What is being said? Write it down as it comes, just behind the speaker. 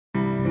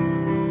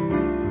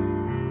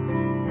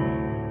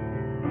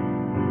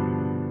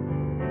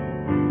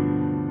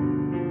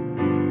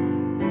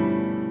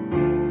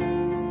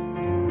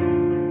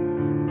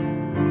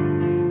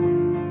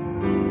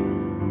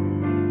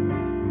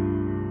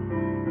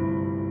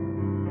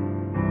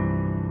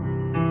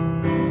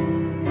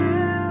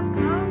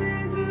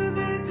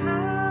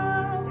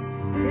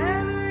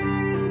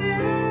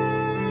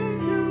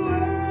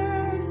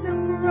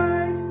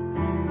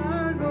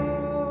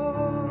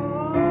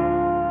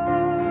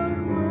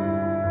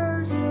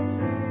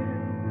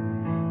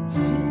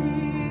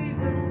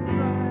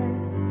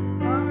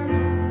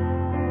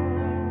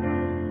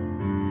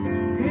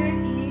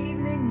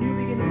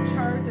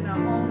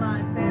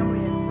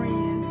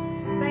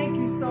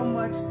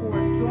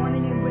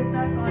joining in with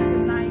us on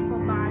tonight for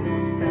Bible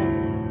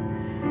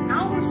study.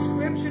 Our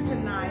scripture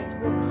tonight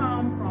will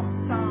come from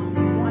Psalms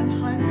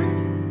 100,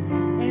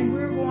 and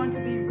we're going to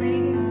be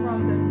reading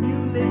from the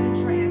New Living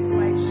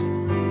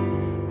Translation.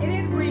 And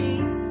it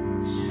reads,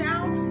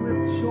 "Shout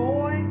with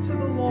joy to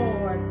the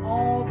Lord,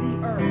 all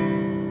the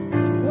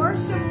earth.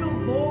 Worship the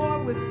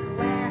Lord with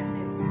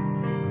gladness.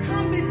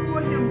 Come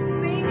before him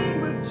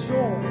singing with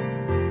joy.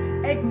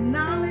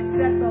 Acknowledge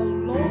that the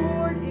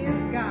Lord is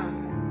God.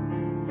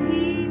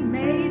 He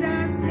made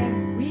us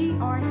and we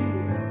are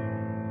his.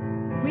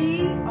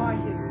 We are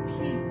his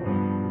people,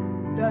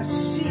 the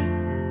sheep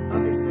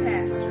of his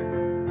pasture.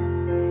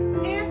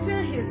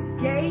 Enter his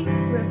gates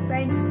with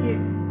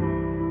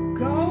thanksgiving.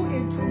 Go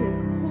into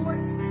his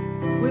courts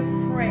with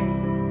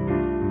praise.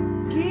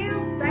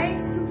 Give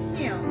thanks to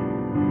him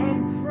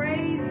and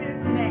praise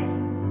his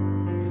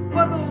name.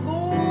 For the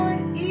Lord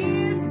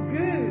is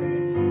good.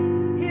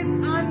 His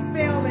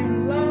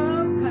unfailing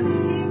love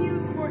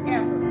continues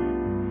forever,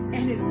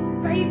 and his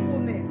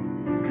faithfulness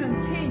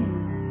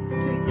continues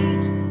to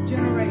each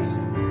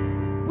generation."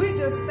 We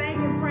just thank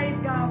and praise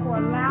God for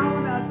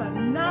allowing us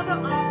another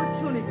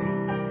opportunity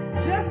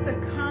just to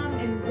come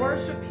and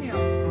worship him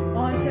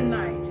on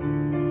tonight.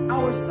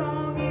 Our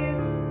song is,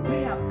 "We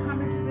have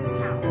come into this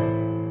house,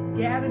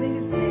 gathered in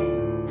his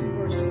name to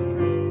worship him."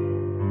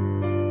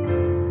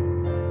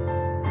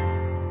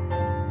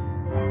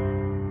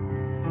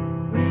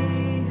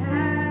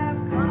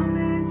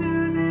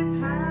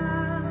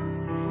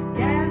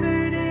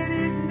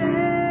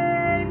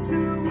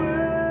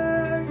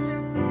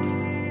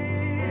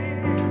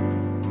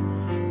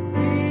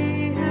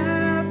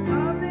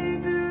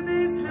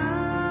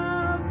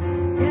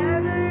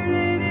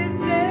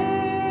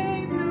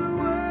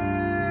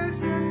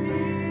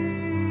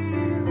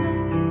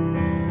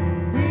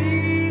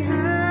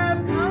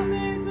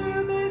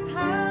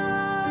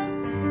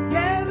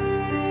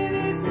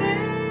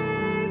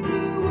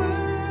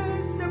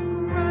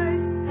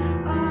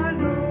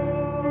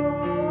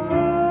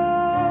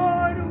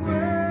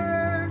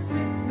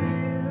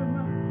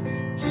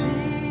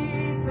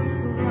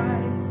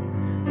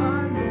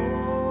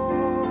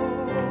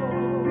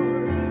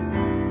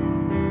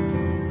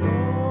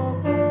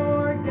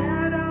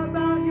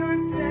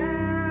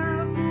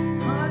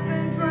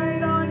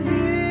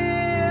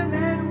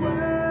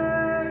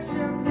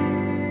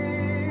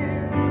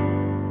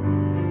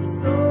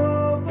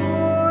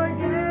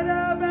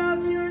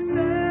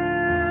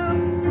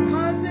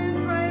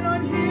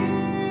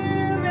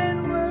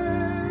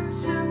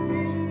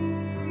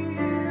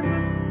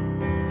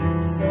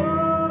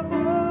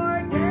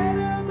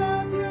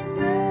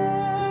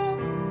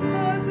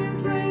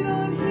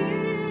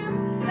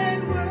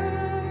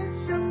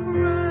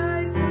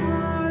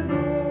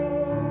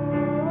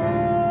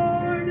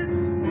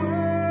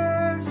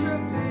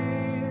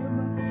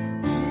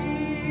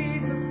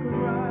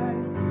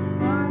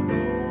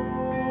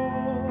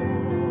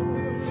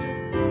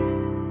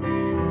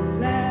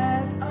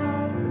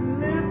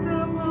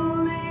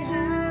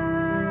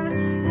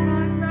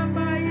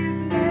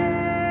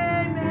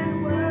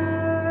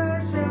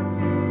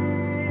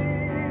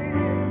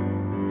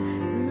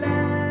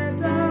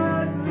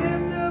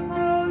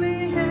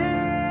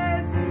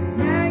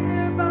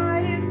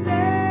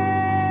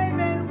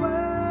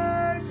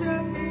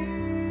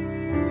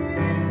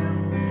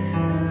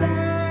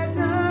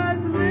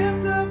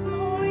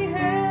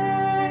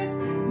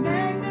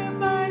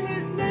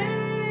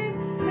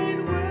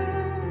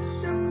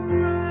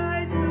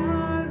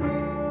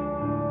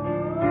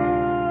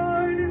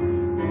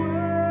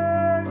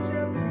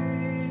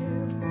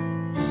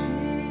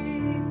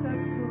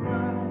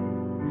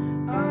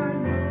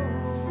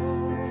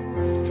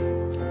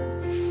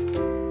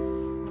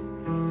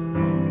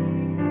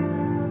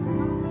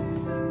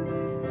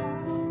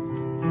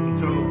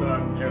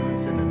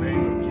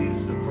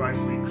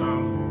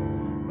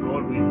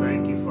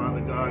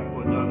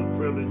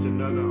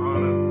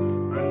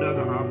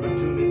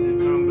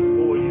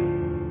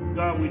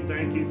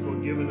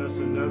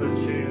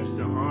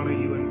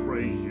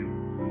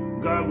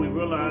 We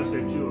realize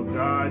that you are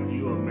God,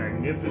 you are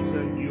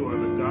magnificent, you are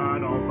the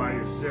God all by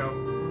yourself.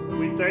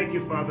 We thank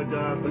you, Father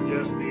God, for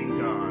just being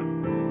God.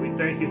 We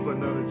thank you for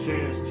another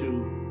chance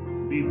to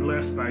be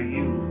blessed by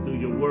you through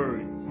your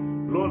word.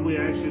 Lord, we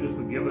ask you to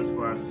forgive us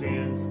for our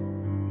sins.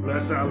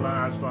 Bless our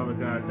lives, Father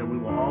God, that we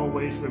will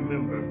always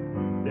remember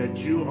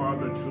that you are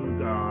the true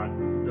God,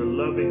 the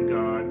loving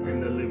God,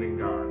 and the living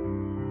God.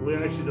 We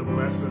ask you to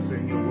bless us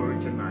in your word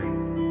tonight.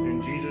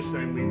 In Jesus'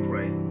 name we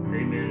pray.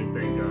 Amen and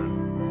thank God.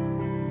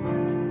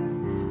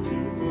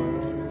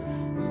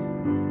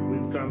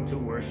 We've come to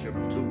worship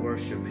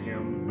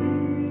him.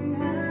 We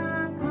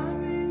have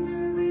come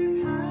into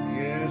this house.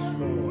 Yes,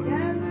 Lord.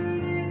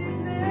 Gathered in his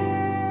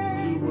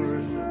name. To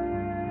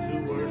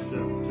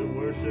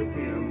worship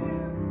him.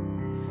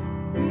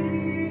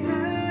 We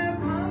have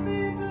come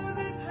into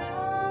this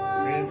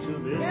house. Into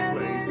this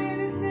place. In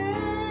his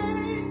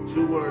name. To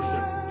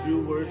worship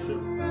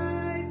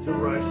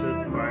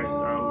Christ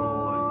our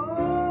Lord.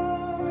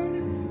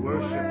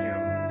 Worship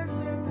him.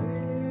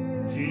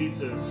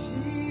 Jesus.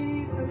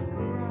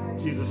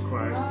 Jesus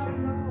Christ,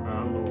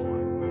 our Lord.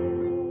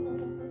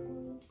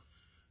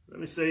 Let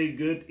me say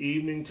good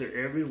evening to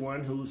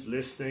everyone who's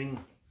listening.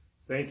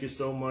 Thank you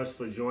so much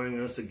for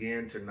joining us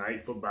again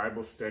tonight for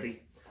Bible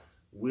study.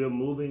 We're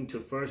moving to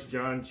 1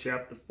 John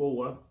chapter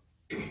 4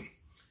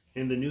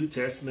 in the New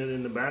Testament.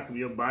 In the back of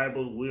your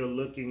Bible, we're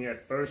looking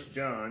at 1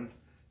 John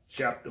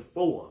chapter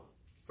 4.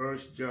 1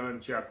 John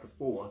chapter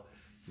 4.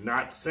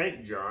 Not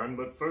St. John,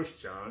 but 1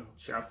 John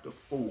chapter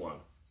 4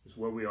 is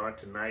where we are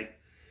tonight.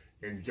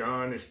 And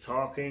John is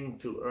talking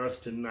to us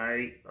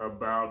tonight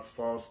about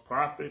false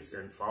prophets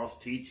and false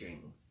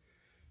teaching.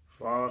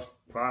 False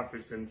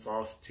prophets and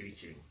false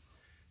teaching.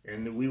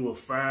 And we will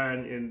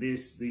find in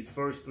these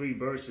first three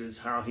verses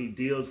how he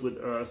deals with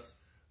us,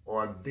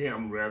 or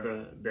them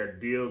rather,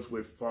 that deals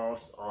with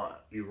false or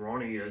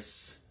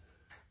erroneous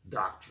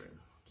doctrine.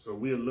 So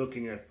we are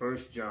looking at 1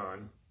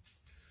 John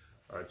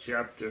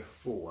chapter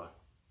 4,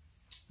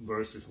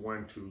 verses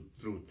 1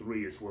 through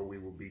 3 is where we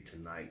will be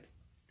tonight.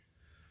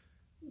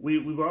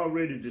 We've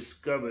already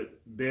discovered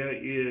there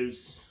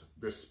is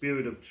the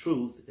spirit of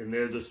truth and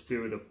there's a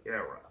spirit of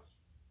error.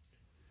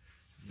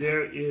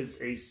 There is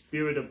a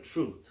spirit of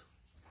truth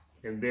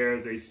and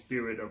there's a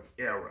spirit of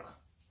error.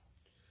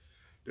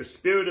 The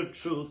spirit of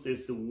truth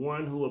is the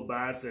one who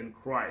abides in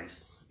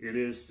Christ. It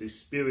is the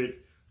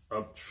spirit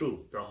of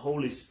truth, the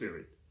Holy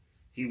Spirit.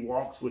 He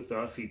walks with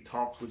us, he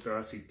talks with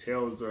us, he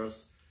tells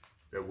us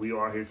that we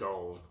are his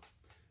own.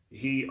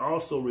 He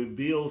also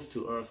reveals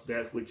to us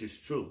that which is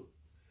true.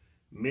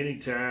 Many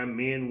times,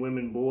 men,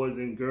 women, boys,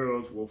 and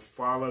girls will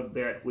follow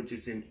that which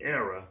is in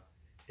error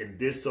and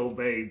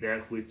disobey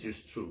that which is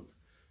truth.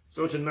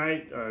 So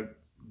tonight,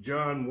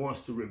 John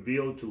wants to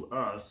reveal to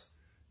us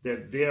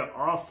that there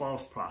are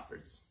false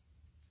prophets.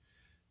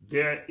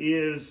 There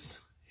is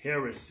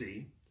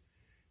heresy.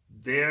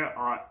 There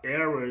are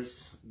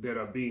errors that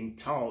are being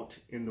taught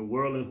in the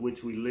world in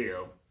which we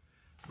live,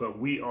 but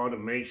we ought to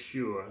make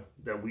sure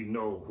that we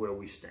know where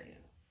we stand.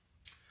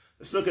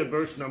 Let's look at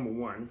verse number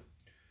 1.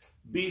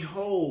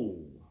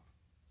 Behold,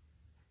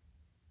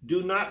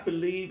 do not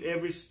believe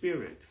every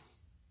spirit.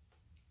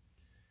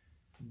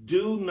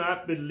 Do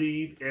not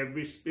believe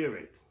every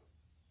spirit,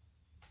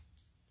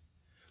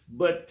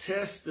 but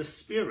test the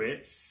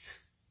spirits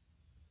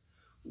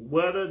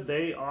whether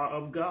they are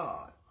of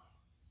God,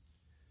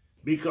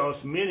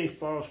 because many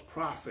false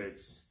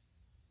prophets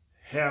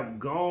have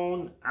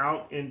gone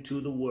out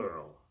into the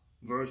world.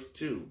 Verse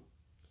 2.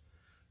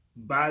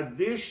 By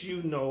this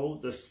you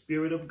know the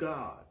Spirit of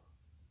God.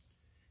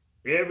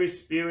 Every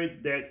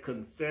spirit that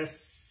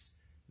confesses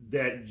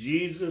that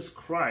Jesus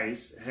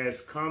Christ has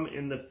come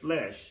in the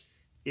flesh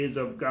is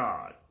of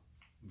God.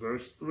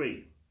 Verse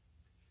 3.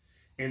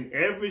 And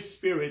every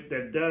spirit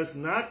that does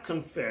not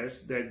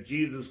confess that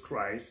Jesus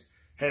Christ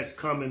has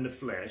come in the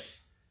flesh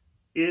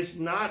is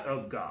not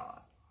of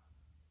God.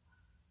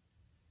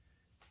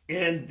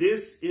 And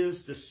this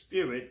is the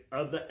spirit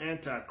of the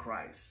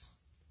Antichrist,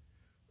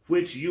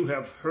 which you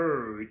have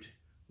heard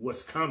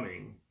was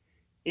coming,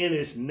 and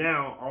is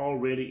now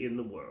already in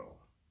the world.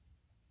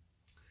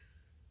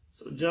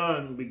 So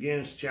John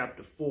begins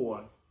chapter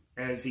 4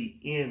 as he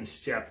ends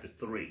chapter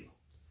 3.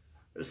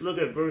 Let's look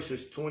at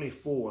verses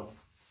 24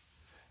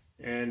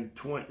 and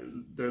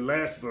the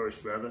last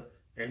verse rather,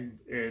 and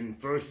in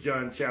 1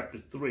 John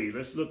chapter 3.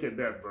 Let's look at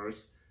that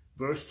verse.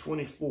 Verse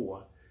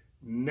 24.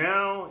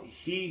 Now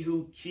he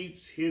who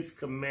keeps his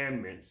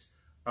commandments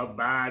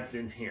abides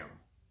in him,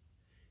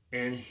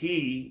 and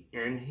he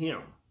in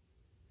him.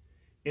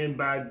 And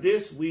by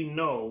this we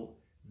know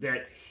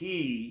that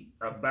he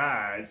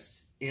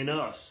abides in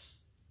us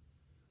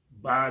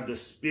by the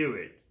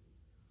Spirit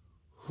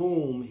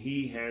whom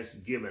he has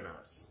given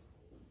us.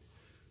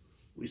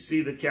 We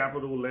see the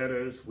capital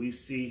letters. We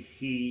see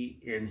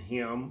he in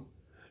him,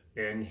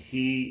 and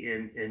he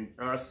in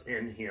us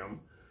in him.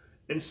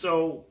 And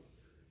so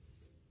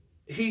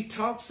he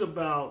talks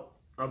about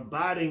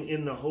abiding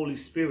in the Holy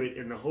Spirit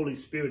and the Holy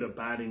Spirit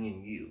abiding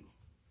in you.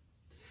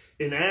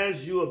 And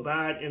as you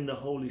abide in the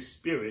Holy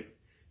Spirit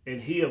and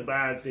he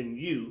abides in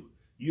you,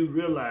 you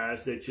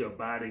realize that you're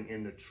abiding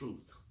in the truth.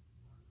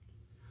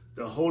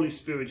 The Holy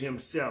Spirit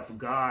himself,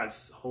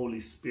 God's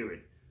Holy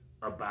Spirit,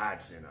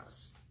 abides in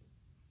us.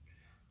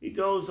 He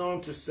goes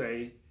on to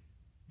say,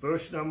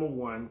 verse number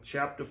 1,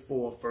 chapter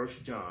 4, 1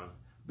 John,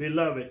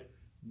 Beloved,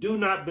 do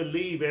not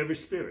believe every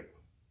spirit.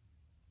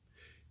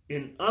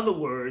 In other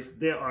words,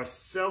 there are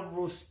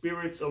several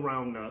spirits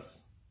around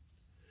us.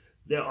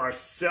 There are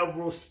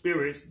several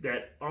spirits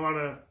that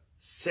honor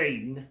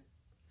Satan.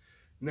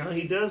 Now,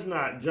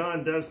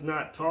 John does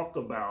not talk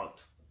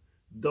about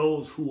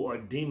those who are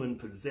demon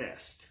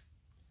possessed.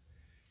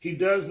 He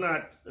does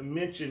not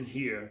mention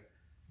here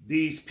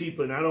these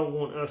people, and I don't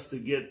want us to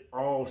get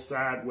all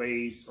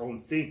sideways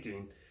on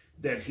thinking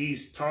that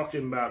he's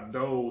talking about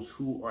those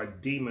who are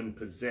demon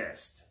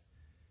possessed.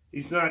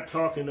 He's not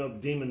talking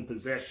of demon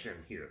possession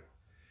here,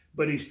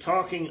 but he's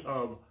talking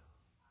of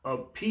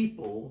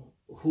people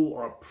who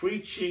are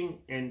preaching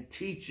and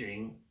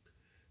teaching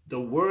the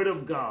word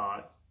of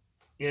God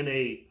in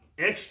a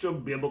extra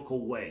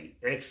biblical way.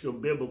 Extra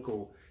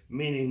biblical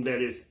meaning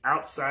that it's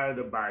outside of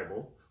the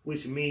Bible,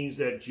 which means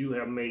that you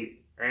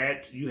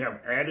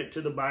have added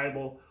to the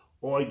Bible,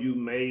 or you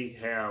may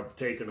have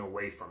taken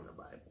away from the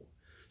Bible.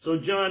 So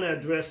John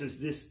addresses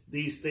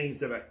these things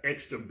that are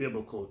extra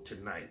biblical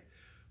tonight.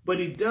 But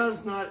he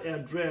does not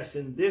address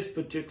in this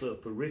particular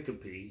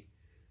pericope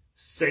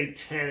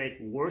satanic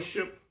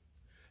worship,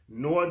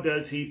 nor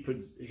does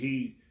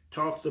he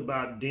talks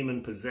about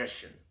demon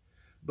possession.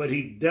 But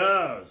he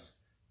does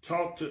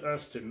talk to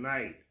us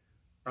tonight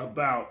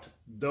about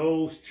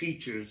those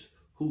teachers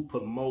who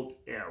promote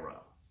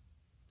error.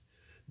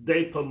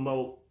 They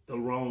promote the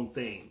wrong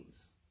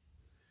things.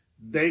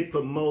 They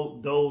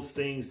promote those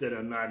things that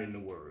are not in the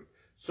word.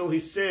 So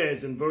he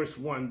says in verse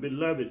 1,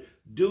 beloved,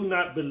 do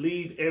not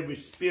believe every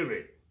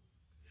spirit.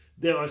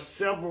 There are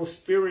several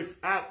spirits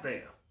out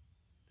there,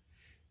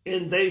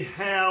 and they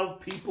have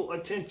people's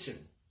attention.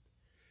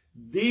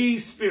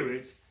 These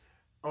spirits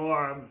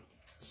are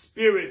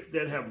spirits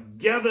that have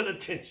gathered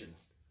attention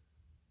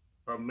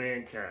of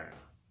mankind.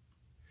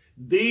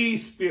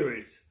 These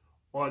spirits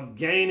are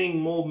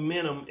gaining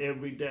momentum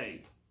every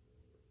day.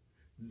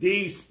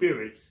 These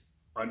spirits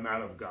are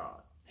not of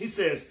God. He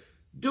says,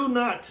 do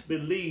not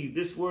believe.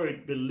 This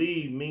word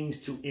believe means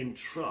to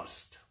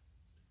entrust.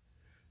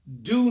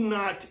 Do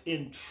not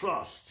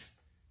entrust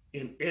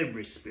in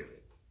every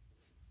spirit.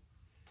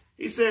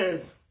 He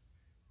says,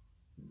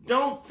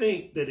 don't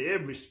think that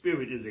every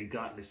spirit is a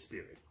godly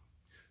spirit.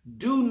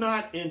 Do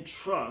not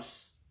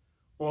entrust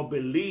or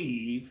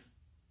believe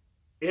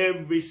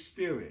every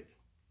spirit.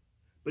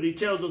 But he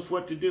tells us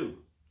what to do.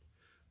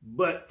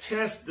 But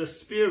test the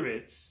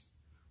spirits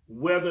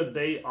whether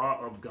they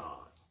are of God.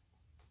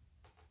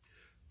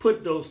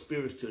 Put those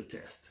spirits to a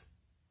test.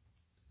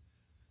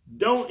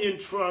 Don't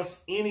entrust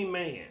any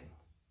man,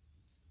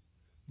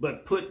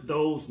 but put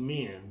those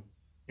men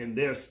and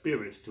their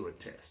spirits to a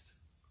test.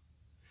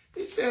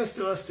 He says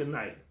to us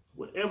tonight,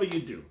 whatever you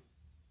do,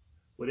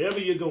 whatever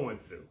you're going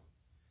through,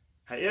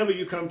 however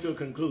you come to a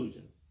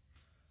conclusion,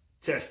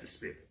 test the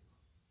spirit.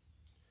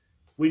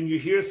 When you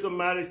hear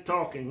somebody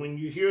talking, when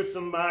you hear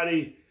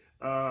somebody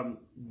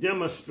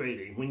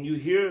demonstrating, when you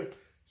hear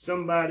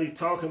somebody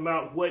talking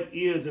about what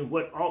is and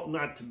what ought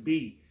not to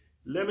be,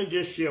 let me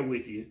just share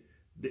with you.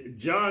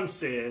 John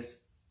says,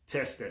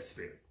 test that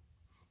spirit.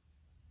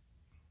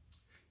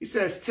 He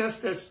says,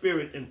 test that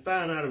spirit and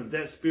find out if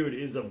that spirit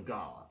is of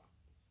God.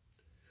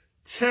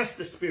 Test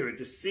the spirit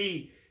to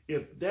see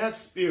if that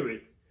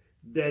spirit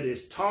that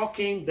is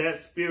talking, that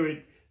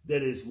spirit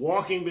that is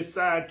walking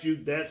beside you,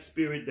 that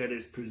spirit that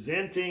is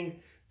presenting,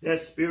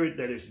 that spirit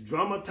that is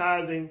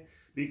dramatizing,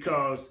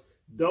 because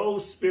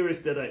those spirits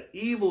that are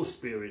evil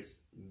spirits,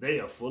 they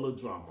are full of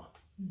drama.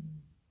 Mm-hmm.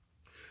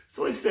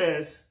 So it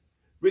says,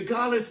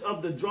 regardless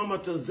of the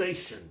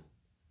dramatization,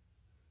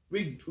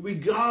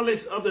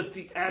 regardless of the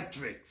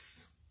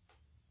theatrics,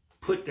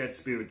 put that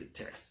spirit to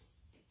test.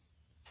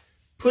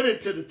 Put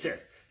it to the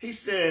test. He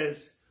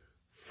says,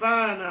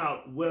 find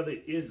out whether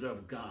it is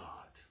of God.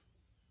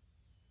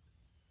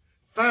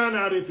 Find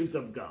out if it's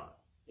of God.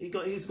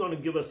 He's going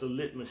to give us a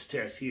litmus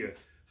test here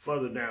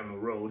further down the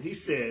road. He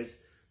says,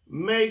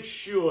 make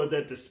sure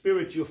that the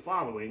spirit you're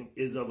following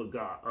is of a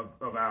God,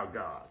 of our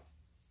God,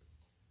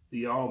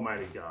 the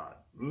Almighty God.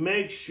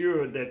 Make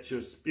sure that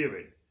your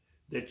spirit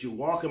that you're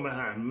walking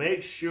behind,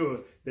 make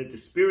sure that the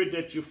spirit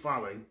that you're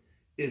following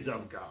is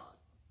of God.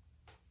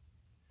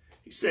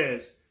 He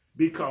says,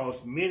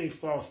 because many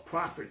false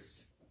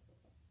prophets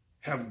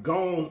have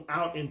gone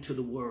out into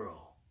the world.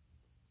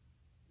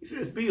 He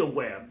says, be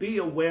aware,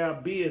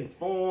 be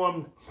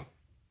informed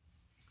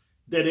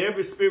that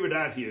every spirit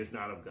out here is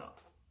not of God.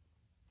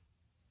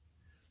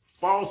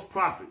 False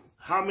prophets,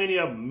 how many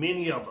of them?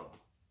 Many of them.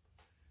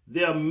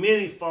 There are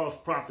many false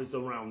prophets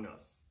around us.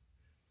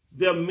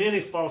 There are many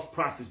false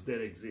prophets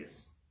that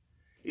exist.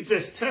 He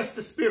says, test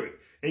the spirit.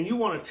 And you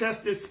want to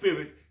test this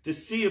spirit to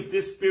see if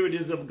this spirit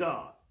is of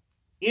God.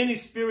 Any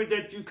spirit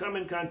that you come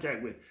in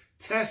contact with,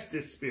 test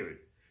this spirit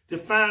to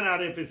find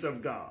out if it's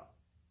of God.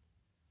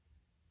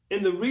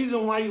 And the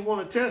reason why you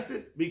want to test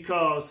it,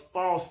 because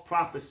false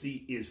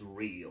prophecy is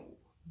real.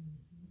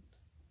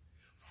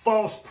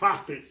 False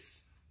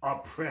prophets are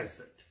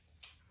present.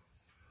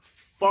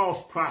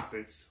 False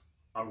prophets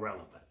are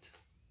relevant.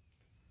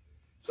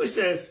 So he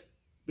says,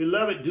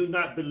 beloved, do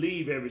not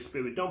believe every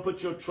spirit. Don't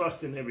put your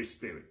trust in every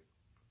spirit.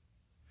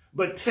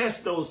 But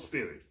test those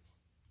spirits.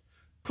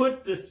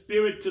 Put the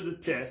spirit to the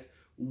test,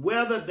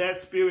 whether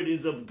that spirit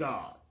is of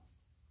God.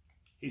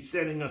 He's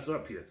setting us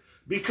up here.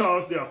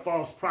 Because there are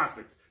false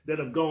prophets that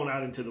have gone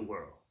out into the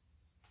world.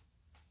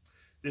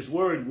 This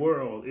word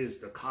world is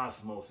the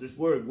cosmos. This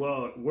word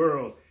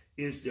world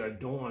is the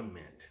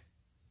adornment.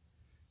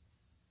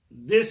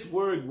 This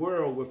word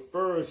world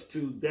refers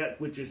to that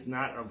which is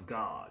not of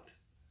God.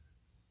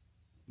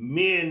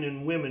 Men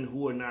and women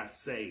who are not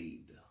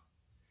saved.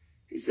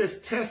 He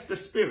says, test the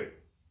spirit.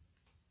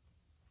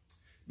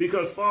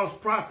 Because false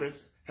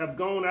prophets have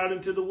gone out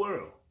into the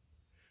world.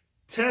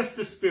 Test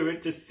the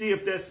spirit to see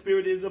if that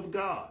spirit is of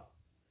God.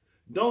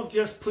 Don't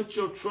just put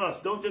your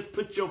trust, don't just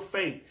put your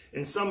faith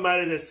in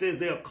somebody that says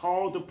they're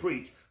called to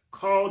preach,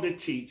 called to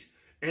teach,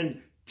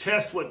 and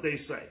test what they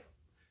say.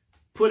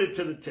 Put it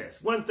to the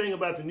test. One thing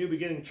about the New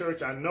Beginning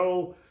Church, I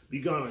know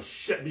beyond a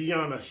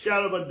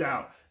shadow of a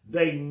doubt,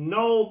 they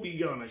know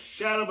beyond a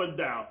shadow of a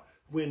doubt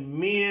when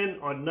men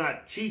are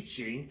not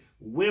teaching,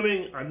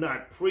 women are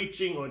not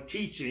preaching or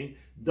teaching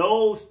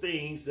those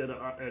things that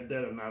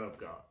are not of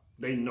God.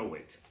 They know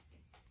it.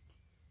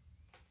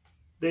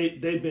 They've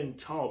been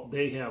taught.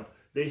 They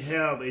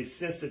have a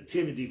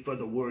sensitivity for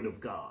the Word of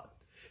God.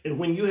 And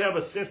when you have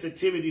a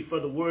sensitivity for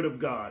the Word of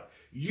God,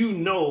 you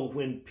know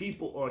when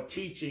people are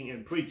teaching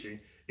and preaching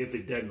if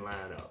it doesn't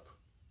line up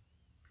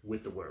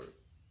with the Word.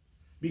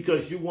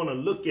 Because you want to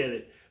look at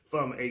it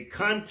from a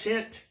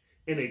content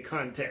and a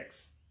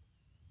context.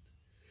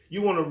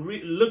 You want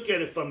to look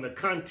at it from the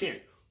content.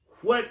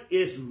 What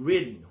is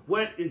written?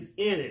 What is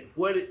in it?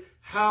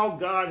 How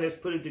God has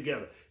put it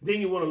together.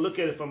 Then you want to look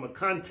at it from a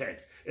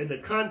context. And the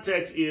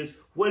context is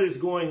what is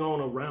going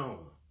on around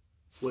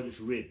what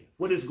is written.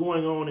 What is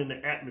going on in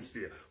the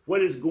atmosphere.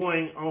 What is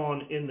going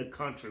on in the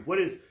country. What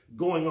is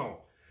going on.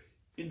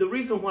 The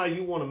reason why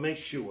you want to make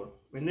sure,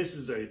 and this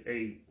is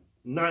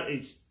not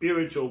a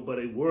spiritual but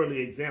a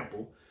worldly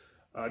example.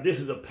 This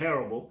is a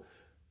parable.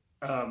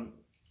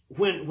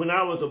 When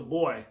I was a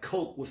boy,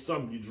 Coke was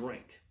something you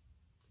drink.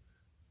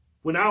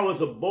 When I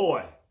was a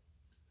boy,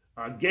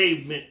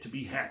 gay meant to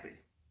be happy.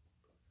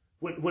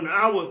 When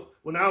I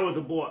was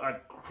a boy,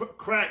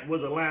 crack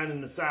was a line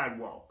in the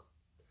sidewalk.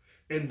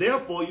 And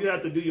therefore, you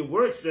have to do your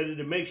word study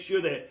to make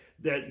sure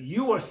that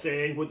you are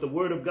saying what the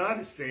Word of God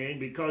is saying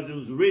because it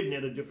was written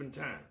at a different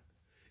time.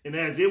 And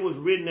as it was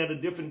written at a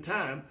different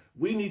time,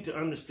 we need to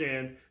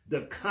understand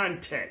the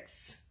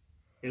context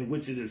in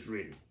which it is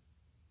written.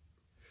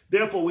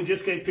 Therefore, we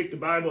just can't pick the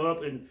Bible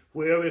up and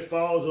wherever it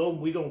falls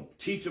over, we're going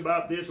to teach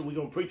about this or we're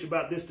going to preach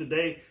about this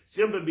today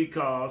simply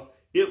because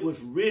it was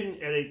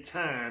written at a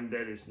time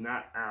that is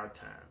not our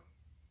time.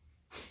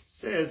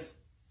 Says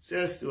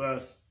to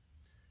us,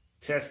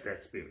 test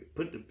that spirit.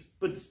 Put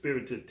the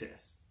spirit to the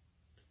test.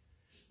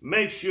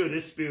 Make sure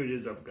this spirit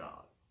is of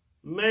God.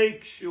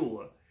 Make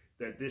sure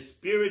that the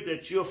spirit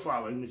that you're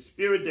following, the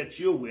spirit that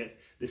you're with,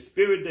 the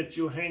spirit that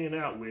you're hanging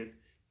out with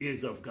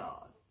is of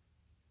God.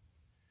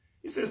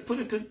 He says, put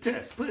it to the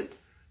test. Put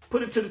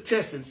it to the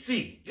test and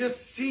see.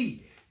 Just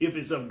see if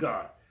it's of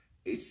God.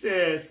 He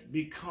says,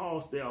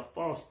 because there are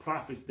false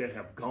prophets that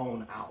have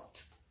gone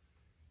out.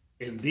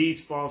 And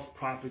these false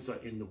prophets are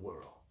in the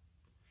world.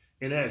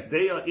 And as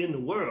they are in the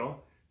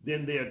world,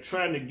 then they are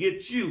trying to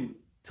get you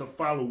to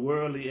follow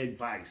worldly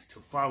advice, to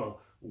follow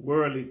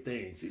worldly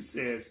things. He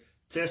says,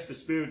 test the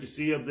spirit to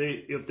see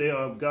if they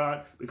are of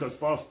God, because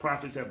false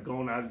prophets have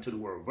gone out into the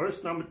world.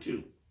 Verse number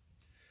 2.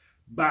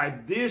 By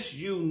this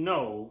you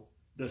know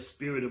the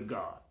Spirit of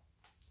God.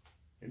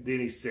 And then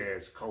he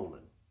says,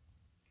 colon.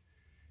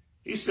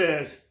 He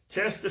says,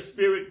 test the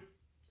spirit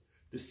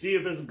to see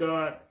if it's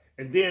God.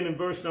 And then in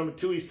verse number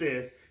 2, he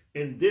says,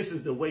 and this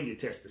is the way you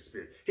test the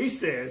spirit. He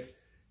says,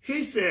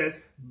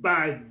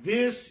 by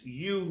this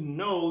you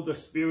know the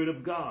Spirit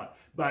of God.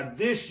 By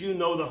this you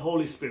know the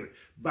Holy Spirit.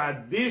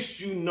 By this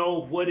you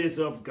know what is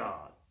of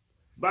God.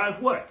 By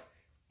what?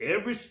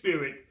 Every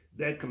spirit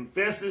that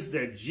confesses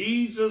that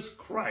Jesus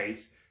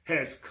Christ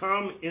has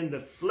come in the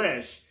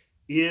flesh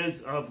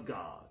is of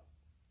God.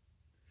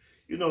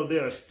 You know,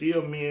 there are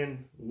still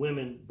men,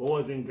 women,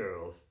 boys, and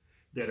girls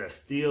that are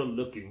still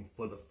looking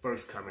for the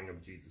first coming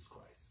of Jesus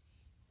Christ.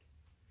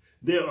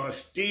 There are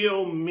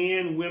still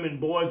men, women,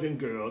 boys, and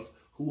girls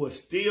who are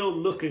still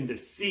looking to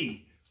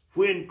see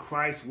when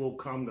Christ will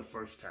come the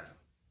first time.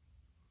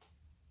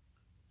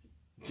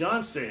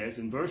 John says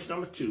in verse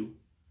number 2,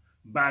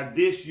 by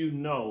this you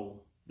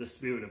know the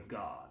Spirit of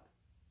God.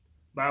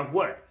 By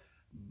what?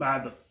 By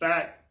the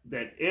fact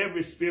that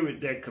every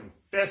spirit that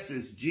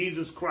confesses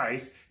Jesus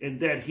Christ and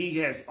that he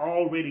has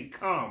already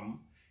come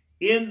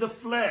in the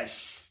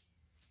flesh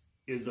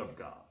is of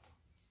God.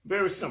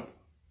 Very simple.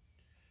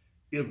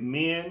 If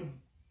men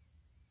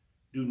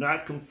do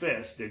not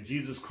confess that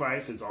Jesus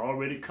Christ has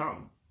already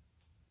come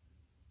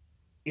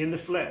in the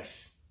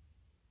flesh,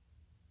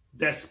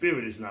 that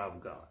spirit is not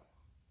of God.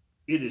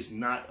 It is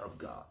not of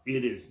God.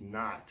 It is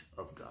not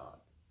of God.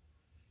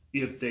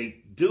 If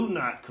they do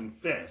not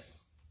confess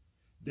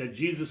that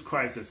Jesus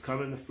Christ has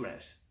come in the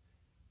flesh,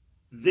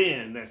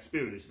 then that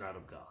spirit is not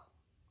of God.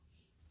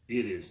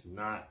 It is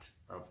not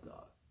of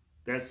God.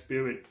 That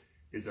spirit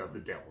is of the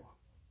devil.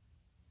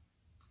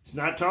 It's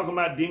not talking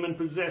about demon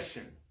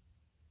possession.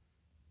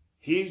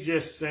 He's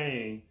just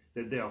saying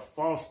that there are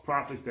false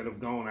prophets that have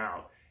gone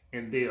out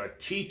and they are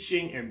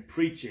teaching and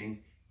preaching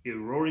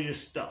erroneous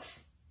stuff.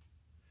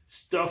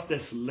 Stuff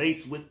that's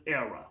laced with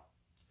error.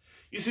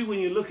 You see, when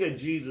you look at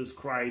Jesus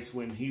Christ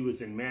when he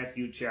was in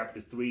Matthew chapter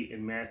 3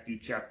 and Matthew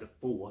chapter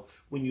 4,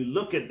 when you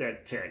look at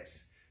that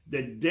text,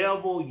 the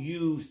devil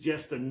used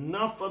just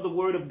enough of the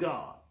word of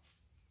God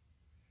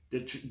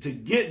to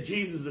get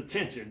Jesus'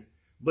 attention,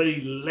 but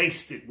he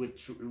laced it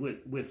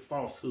with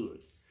falsehood.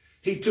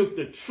 He took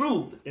the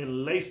truth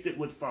and laced it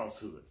with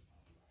falsehood.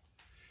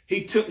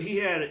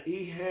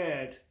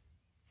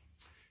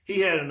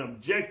 He had an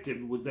objective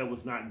that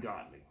was not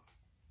godly.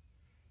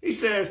 He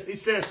says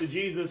to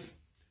Jesus,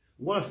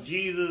 once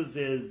Jesus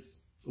is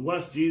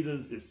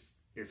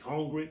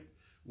hungry,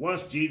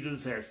 once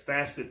Jesus has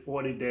fasted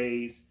 40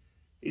 days,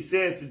 he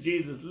says to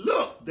Jesus,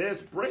 look,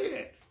 there's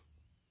bread.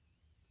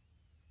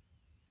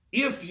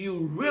 If you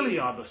really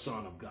are the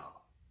Son of God,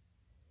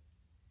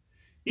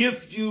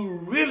 if you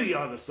really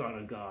are the Son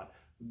of God,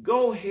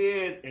 go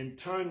ahead and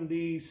turn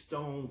these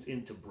stones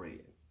into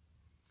bread.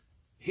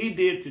 He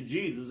did to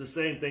Jesus the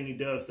same thing he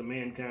does to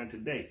mankind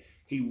today.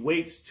 He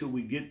waits till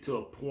we get to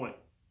a point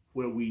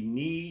where we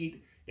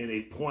need and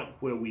a point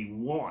where we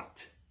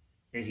want,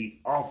 and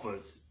he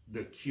offers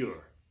the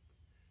cure.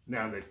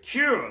 Now, the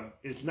cure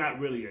is not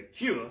really a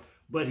cure,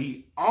 but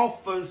he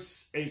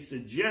offers a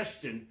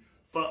suggestion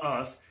for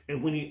us,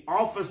 and when he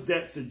offers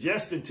that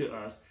suggestion to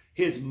us,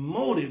 his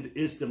motive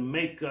is to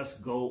make us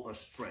go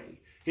astray.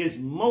 His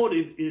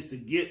motive is to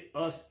get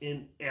us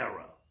in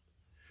error.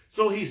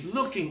 So he's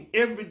looking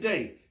every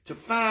day to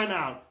find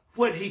out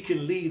what he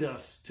can lead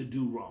us to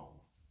do wrong.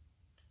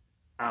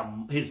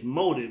 His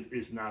motive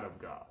is not of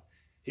God.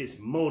 His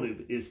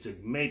motive is to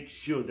make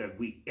sure that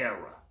we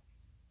err.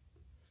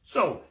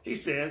 So he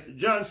says,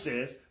 John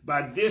says,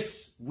 by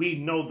this we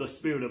know the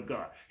Spirit of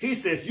God. He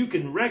says you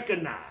can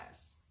recognize,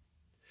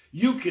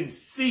 you can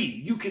see,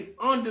 you can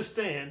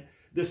understand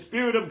the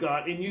Spirit of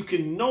God, and you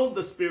can know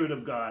the Spirit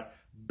of God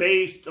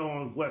based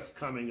on what's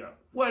coming up.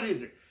 What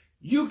is it?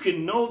 You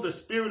can know the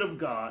Spirit of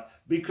God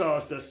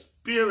because the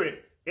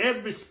Spirit,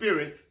 every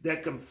spirit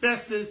that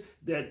confesses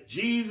that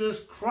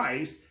Jesus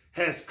Christ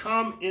has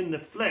come in the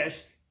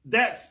flesh,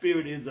 that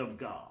spirit is of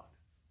God.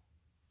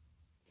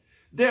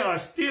 There are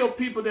still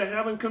people that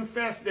haven't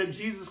confessed that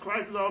Jesus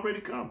Christ has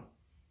already come.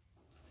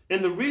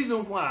 And the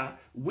reason why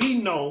we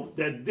know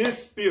that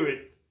this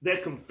spirit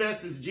that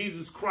confesses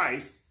Jesus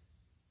Christ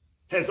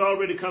has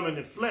already come in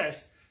the flesh,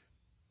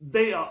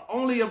 they are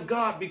only of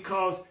God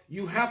because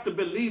you have to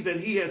believe that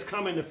he has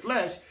come in the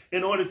flesh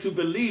in order to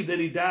believe that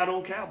he died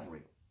on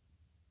Calvary.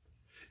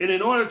 And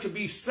in order to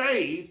be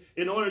saved,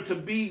 in order to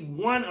be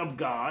one of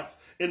God's,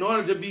 in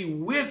order to be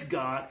with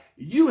God,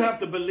 you have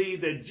to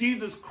believe that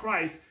Jesus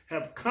Christ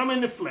have come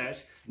in the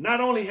flesh. Not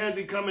only has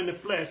he come in the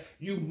flesh,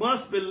 you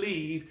must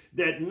believe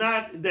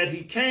that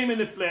he came in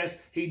the flesh,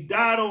 he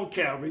died on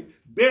Calvary,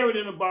 buried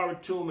in a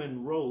borrowed tomb,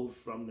 and rose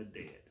from the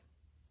dead.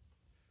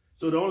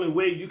 So the only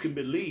way you can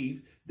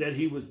believe that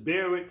he was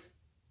buried,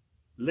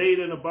 laid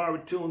in a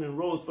borrowed tomb, and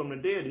rose from the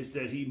dead is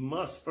that he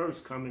must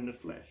first come in the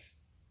flesh.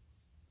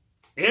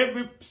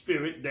 Every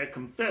spirit that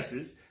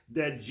confesses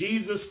that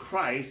Jesus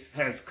Christ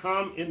has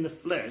come in the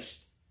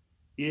flesh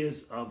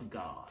is of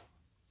God.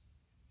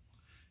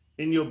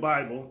 In your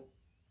Bible,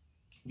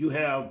 you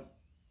have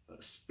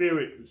a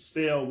spirit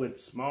spelled with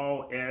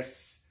small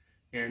s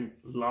and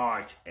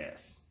large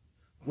s.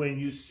 When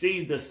you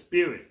see the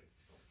spirit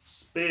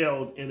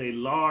spelled in a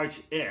large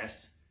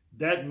s,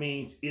 that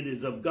means it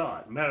is of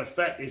God. Matter of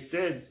fact, it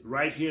says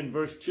right here in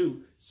verse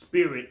 2,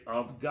 Spirit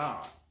of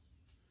God.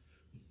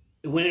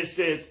 When it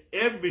says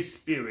every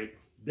spirit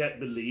that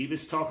believe,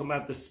 it's talking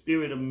about the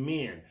spirit of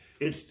men.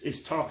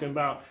 It's talking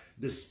about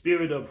the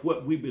spirit of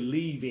what we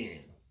believe in.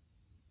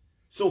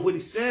 So what he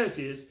says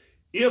is,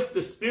 if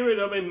the spirit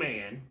of a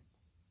man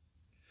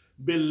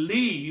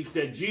believes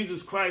that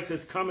Jesus Christ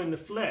has come in the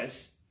flesh,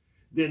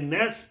 then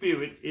that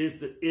spirit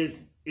is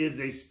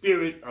a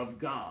spirit of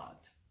God.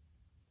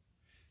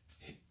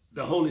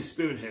 The Holy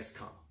Spirit has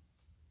come.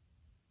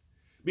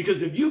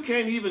 Because if you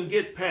can't even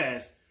get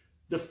past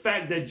the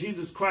fact that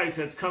Jesus Christ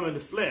has come in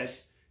the flesh,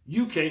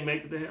 you can't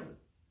make it to heaven.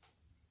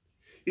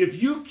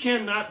 If you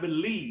cannot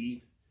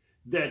believe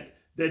that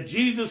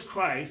Jesus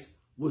Christ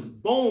was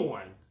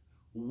born,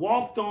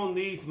 walked on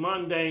these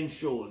mundane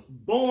shores,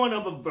 born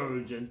of a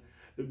virgin,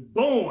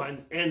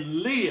 born and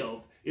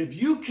lived, if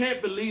you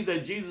can't believe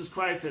that Jesus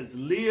Christ has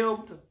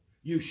lived,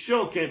 you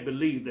sure can't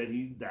believe that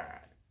he's died.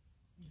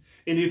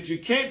 And if you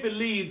can't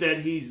believe that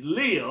he's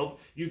lived,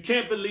 you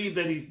can't believe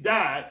that he's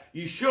died,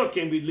 you sure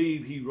can't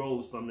believe he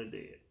rose from the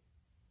dead.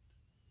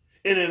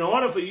 And in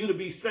order for you to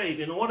be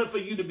saved, in order for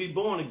you to be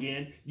born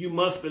again, you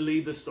must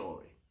believe the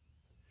story.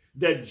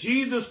 That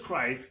Jesus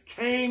Christ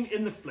came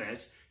in the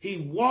flesh, he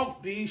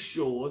walked these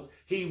shores,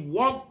 he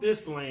walked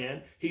this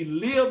land, he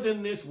lived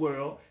in this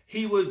world,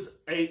 he was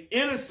an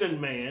innocent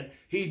man,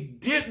 he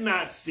did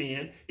not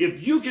sin.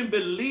 If you can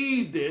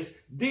believe this,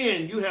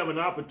 then you have an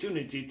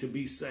opportunity to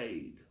be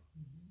saved.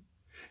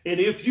 And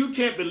if you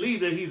can't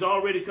believe that he's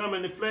already come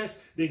in the flesh,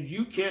 then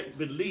you can't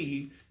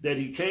believe that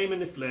he came in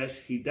the flesh,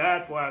 he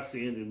died for our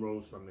sins, and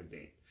rose from the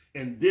dead.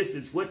 And this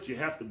is what you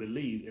have to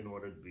believe in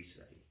order to be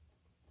saved.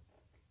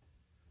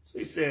 So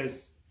he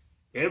says,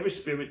 every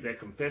spirit that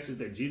confesses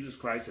that Jesus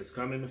Christ has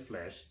come in the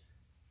flesh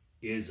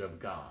is of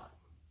God.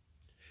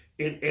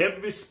 And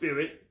every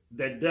spirit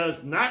that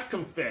does not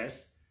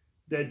confess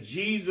that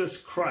Jesus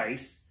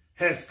Christ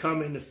has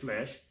come in the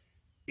flesh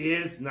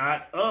is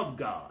not of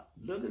God.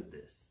 Look at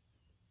this.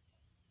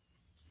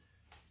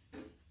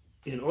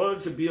 In order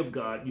to be of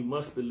God, you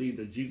must believe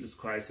that Jesus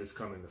Christ has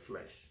come in the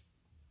flesh.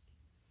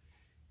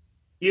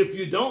 If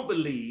you don't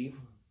believe,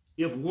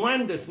 if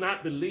one does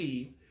not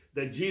believe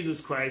that Jesus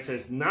Christ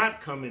has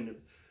not come in,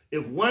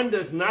 if one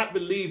does not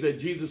believe that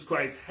Jesus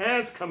Christ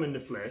has come in the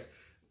flesh,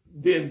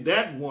 then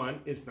that one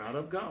is not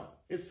of God.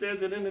 It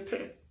says it in the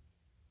text.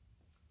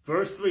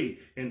 Verse 3,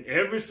 and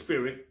every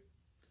spirit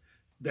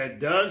that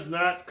does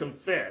not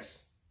confess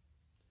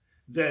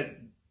that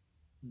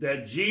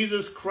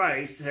Jesus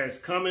Christ has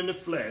come in the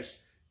flesh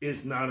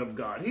is not of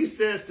God. He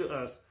says to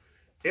us,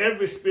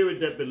 every spirit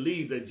that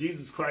believes that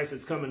Jesus Christ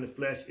has come in the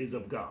flesh is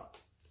of God.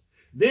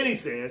 Then he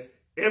says,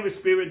 every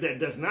spirit that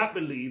does not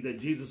believe that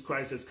Jesus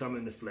Christ has come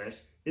in the flesh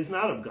is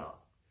not of God.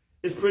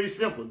 It's pretty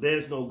simple.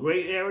 There's no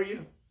gray area.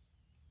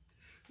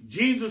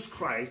 Jesus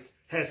Christ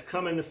has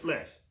come in the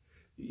flesh.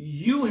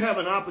 You have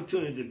an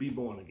opportunity to be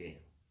born again.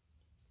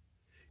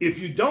 If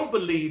you don't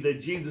believe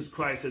that Jesus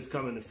Christ has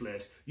come in the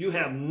flesh, you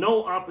have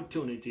no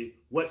opportunity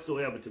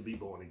whatsoever to be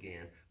born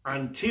again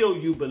until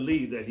you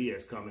believe that he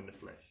has come in the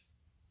flesh.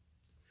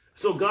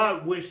 So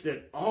God wished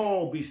that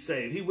all be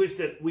saved. He wished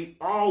that we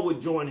all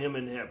would join him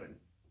in heaven.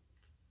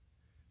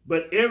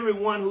 But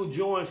everyone who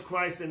joins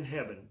Christ in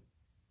heaven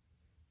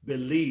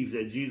believes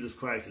that Jesus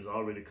Christ has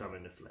already come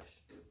in the flesh.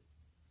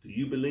 Do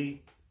you believe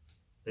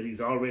that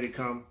he's already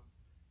come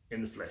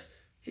in the flesh?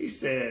 He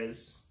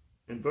says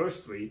in verse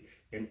 3,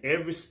 and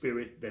every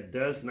spirit that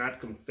does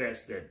not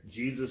confess that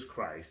Jesus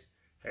Christ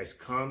has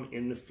come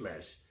in the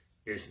flesh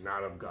is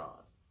not of God.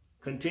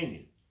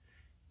 Continue.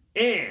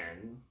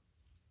 And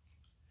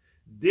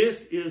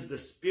this is the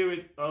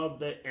spirit of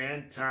the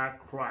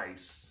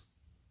Antichrist.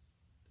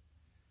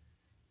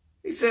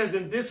 He says,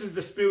 and this is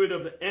the spirit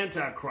of the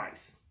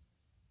Antichrist.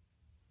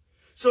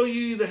 So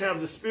you either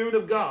have the Spirit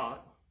of God,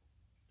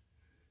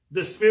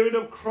 the Spirit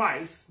of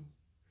Christ,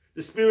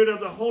 the Spirit of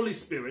the Holy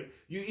Spirit.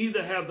 You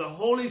either have the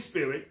Holy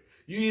Spirit,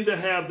 you either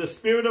have the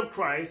Spirit of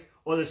Christ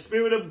or the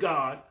Spirit of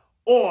God,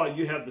 or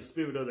you have the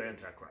spirit of the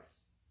Antichrist.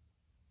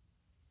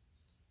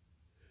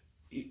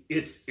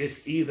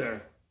 It's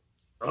either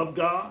of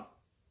God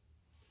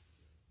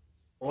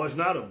or it's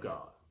not of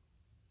God.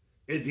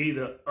 It's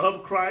either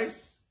of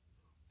Christ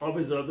or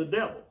it's of the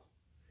devil.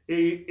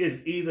 It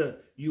is either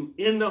you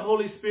in the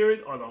Holy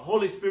Spirit or the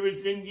Holy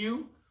Spirit's in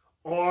you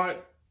or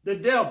the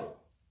devil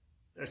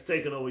that's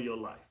taken over your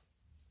life.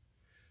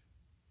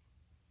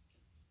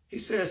 He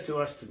says to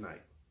us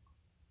tonight,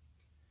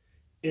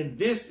 and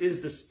this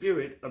is the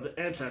spirit of the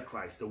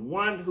Antichrist, the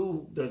one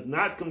who does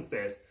not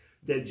confess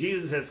that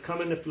Jesus has come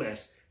in the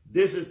flesh.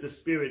 This is the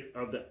spirit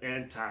of the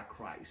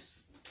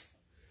Antichrist.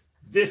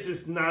 This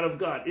is not of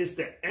God. It's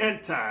the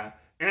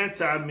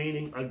anti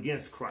meaning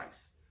against Christ.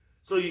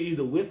 So you're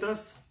either with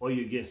us or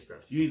you're against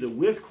us. You're either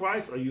with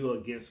Christ or you're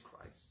against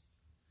Christ.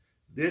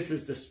 This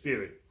is the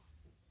spirit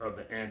of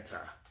the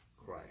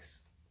Antichrist,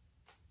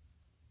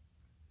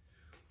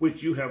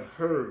 which you have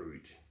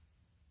heard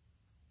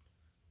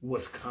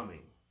was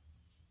coming.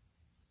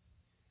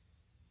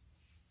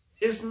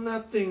 It's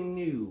nothing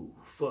new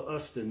for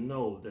us to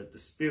know that the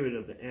spirit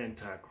of the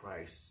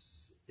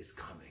Antichrist is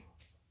coming.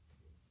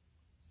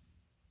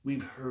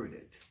 We've heard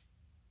it.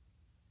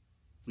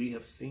 We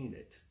have seen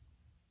it.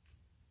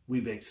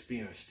 We've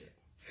experienced it.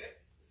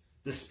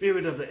 The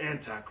spirit of the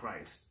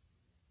Antichrist.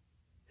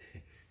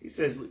 He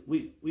says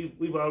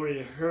we've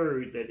already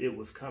heard that it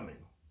was coming.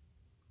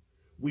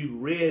 We've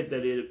read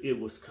that it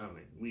was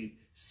coming. We've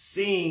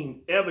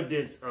seen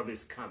evidence of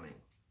its coming.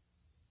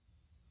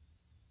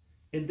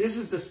 And this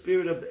is the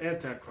spirit of the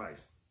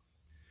Antichrist,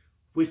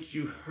 which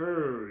you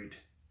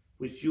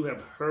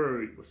have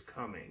heard was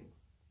coming.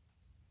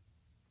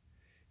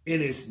 It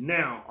is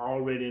now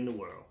already in the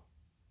world.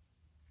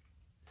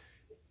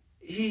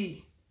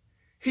 He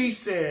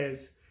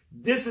says,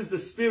 this is the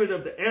spirit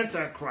of the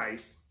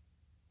Antichrist.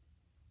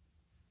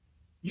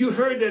 You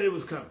heard that it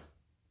was coming.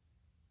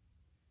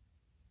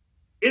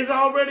 It's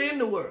already in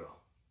the world.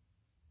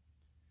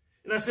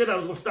 And I said I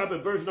was going to stop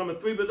at verse number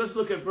 3, but let's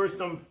look at verse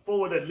number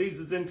 4 that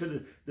leads us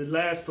into the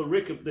next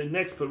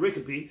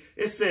pericope.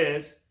 It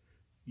says,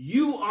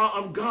 you are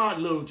of God,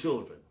 little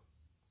children.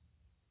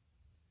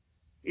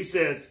 He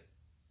says,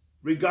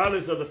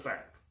 regardless of the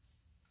fact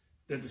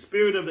that the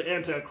spirit of the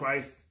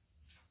Antichrist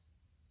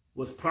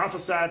was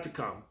prophesied to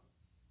come,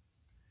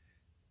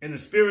 and the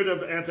spirit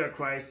of the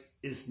Antichrist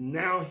is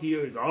now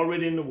here, is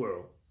already in the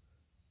world.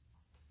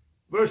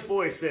 Verse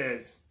 4, it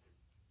says,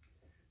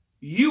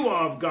 you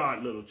are of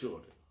God, little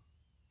children.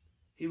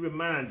 He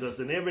reminds us,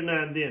 and every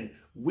now and then,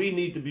 we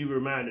need to be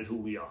reminded who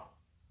we are.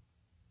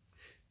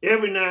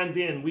 Every now and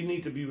then, we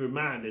need to be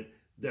reminded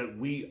that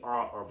we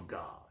are of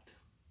God.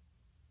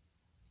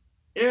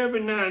 Every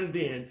now and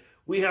then,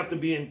 we have to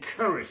be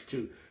encouraged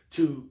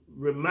to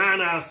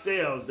remind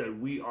ourselves that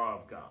we are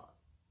of God.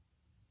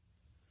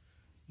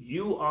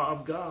 You are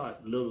of God,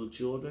 little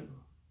children.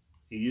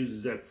 He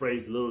uses that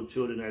phrase, little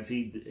children, as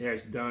he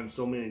has done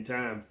so many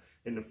times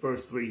in the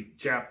first 3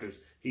 chapters.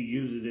 He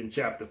uses in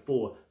chapter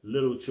 4,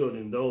 little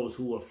children, those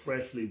who are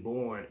freshly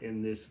born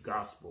in this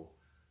gospel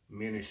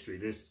ministry,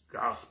 this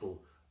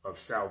gospel of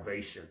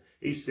salvation.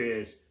 He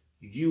says,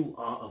 you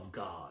are of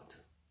God,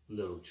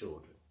 little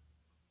children.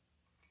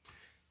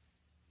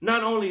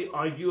 Not only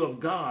are you of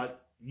God,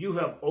 you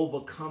have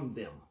overcome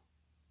them.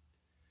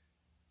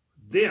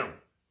 Them,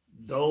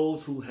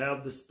 those who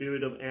have the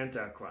spirit of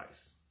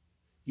Antichrist.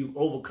 You've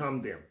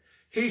overcome them.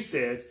 He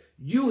says,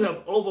 you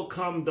have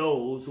overcome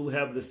those who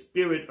have the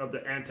spirit of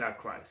the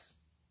Antichrist.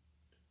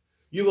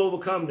 You've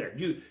overcome that.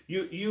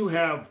 You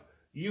have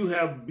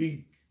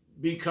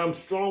become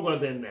stronger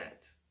than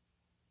that.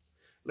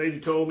 Lady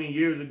told me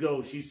years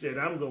ago, she said,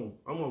 I'm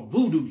gonna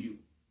voodoo you.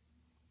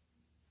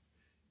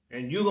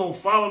 And you're going to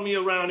follow me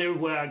around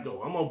everywhere I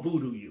go. I'm going to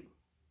voodoo you.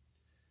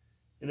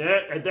 And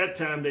at that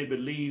time, they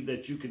believed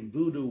that you can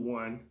voodoo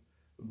one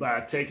by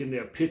taking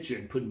their picture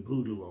and putting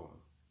voodoo on.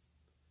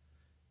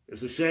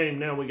 It's a shame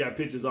now we got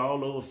pictures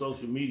all over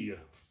social media.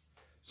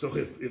 So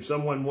if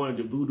someone wanted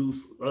to voodoo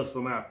us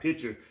from our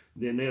picture,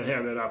 then they'll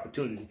have that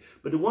opportunity.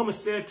 But the woman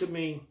said to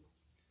me,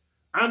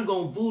 I'm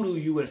going to voodoo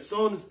you as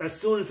soon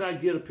as I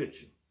get a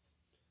picture.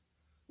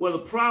 Well, the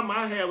problem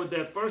I have with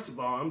that, first of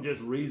all, I'm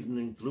just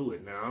reasoning through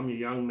it. Now, I'm a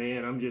young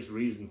man. I'm just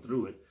reasoning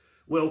through it.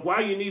 Well,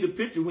 why you need a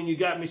picture when you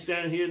got me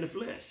standing here in the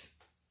flesh?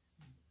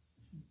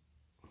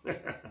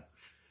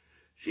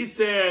 She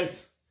says,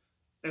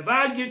 if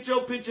I get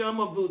your picture, I'm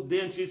going to voodoo.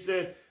 Then she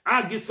says,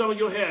 I'll get some of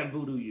your hair and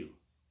voodoo you.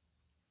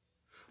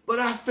 But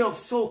I felt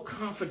so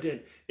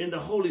confident in the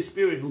Holy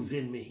Spirit who's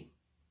in me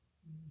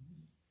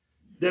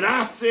that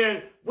I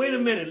said, wait a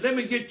minute, let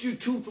me get you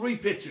 2, 3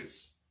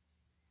 pictures.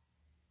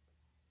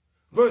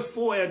 Verse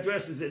 4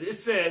 addresses it. It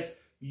says,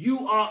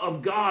 you are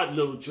of God,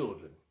 little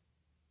children,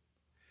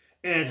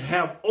 and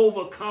have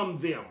overcome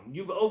them.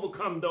 You've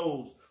overcome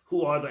those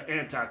who are the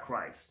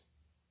Antichrist.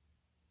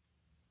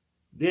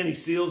 Then he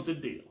seals the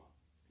deal.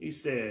 He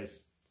says,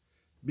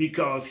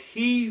 because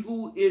he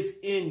who is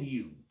in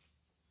you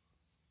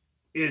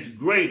is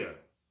greater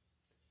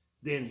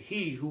than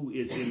he who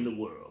is in the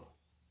world.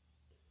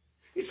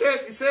 It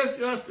says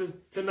to us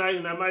tonight,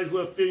 and I might as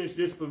well finish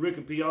this for Rick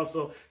and P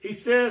also. He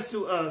says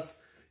to us,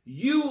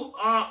 you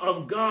are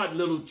of God,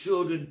 little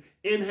children,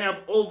 and have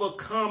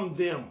overcome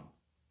them.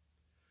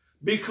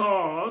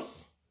 Because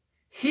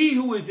he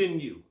who is in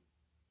you,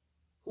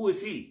 who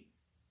is he?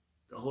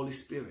 The Holy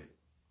Spirit.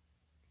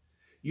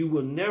 You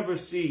will never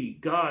see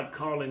God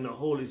calling the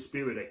Holy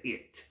Spirit a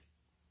it.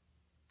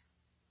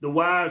 The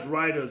wise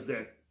writers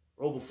that,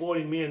 over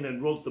 40 men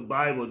that wrote the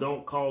Bible,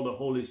 don't call the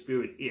Holy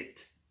Spirit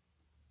it.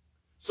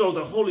 So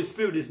the Holy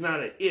Spirit is not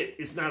a it.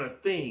 It's not a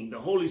thing. The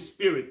Holy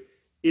Spirit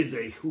is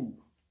a who.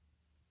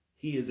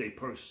 He is a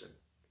person.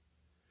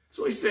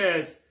 So he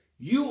says,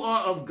 you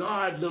are of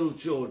God, little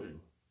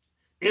children,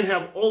 and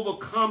have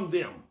overcome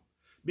them,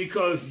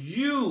 because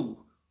he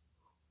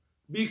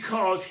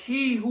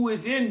who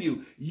is in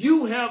you,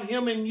 you have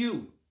him in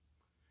you.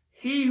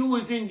 He who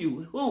is in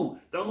you, who?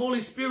 The Holy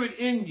Spirit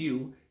in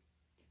you,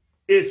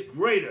 is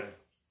greater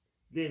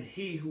than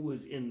he who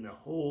is in the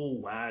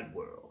whole wide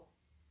world.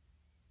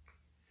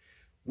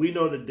 We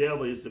know the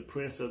devil is the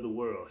prince of the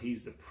world.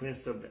 He's the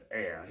prince of the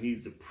air.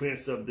 He's the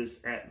prince of this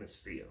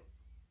atmosphere.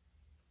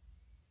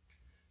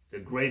 The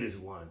greatest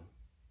one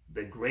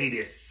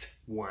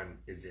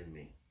is in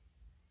me,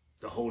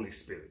 the Holy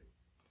Spirit.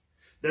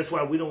 That's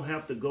why we don't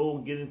have to go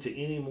and get into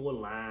any more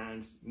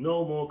lines,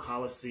 no more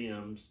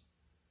coliseums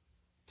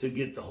to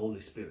get the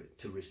Holy Spirit,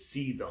 to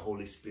receive the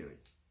Holy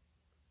Spirit.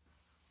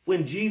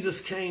 When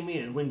Jesus came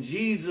in, when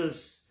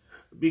Jesus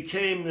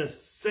became the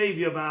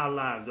Savior of our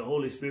lives, the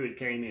Holy Spirit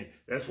came in.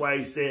 That's why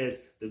he says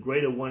the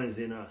greater one is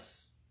in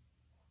us.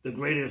 The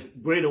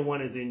greater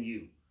one is in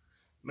you.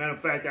 Matter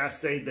of fact, I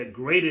say the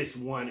greatest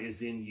one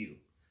is in you.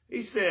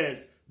 He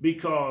says,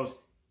 because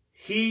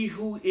he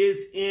who is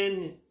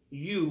in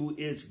you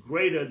is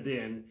greater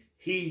than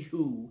he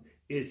who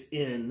is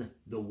in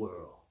the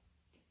world.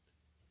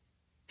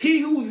 He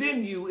who's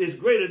in you is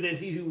greater than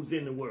he who's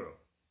in the world.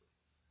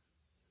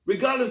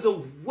 Regardless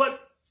of what's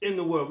in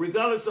the world,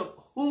 regardless of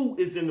who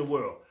is in the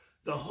world,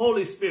 the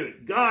Holy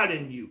Spirit, God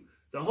in you,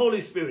 the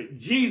Holy Spirit,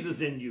 Jesus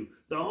in you,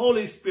 the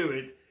Holy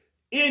Spirit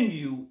in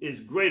you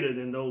is greater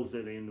than those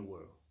that are in the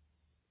world.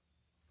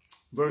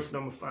 Verse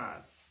number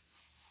 5.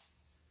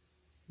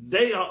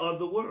 They are of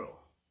the world.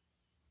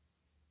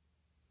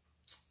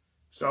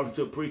 I was talking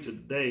to a preacher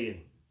today, and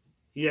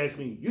he asked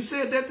me, you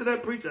said that to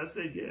that preacher? I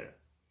said, yeah.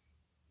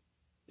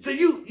 He said,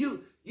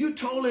 you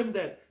told him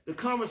that the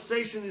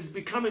conversation is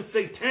becoming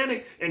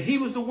satanic, and he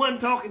was the one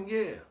talking?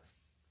 Yeah.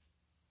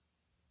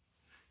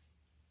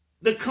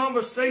 The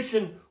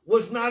conversation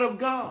was not of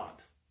God.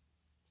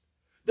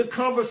 The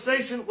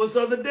conversation was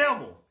of the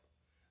devil.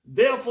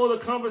 Therefore, the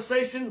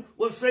conversation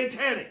was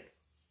satanic.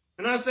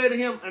 And I say to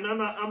him, and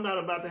I'm not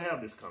about to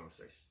have this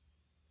conversation.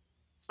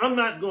 I'm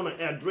not going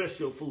to address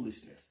your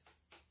foolishness.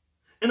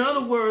 In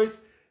other words,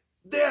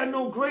 there are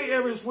no gray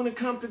areas when it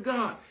comes to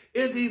God.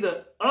 It's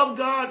either of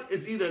God,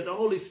 it's either the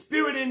Holy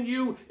Spirit in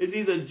you, it's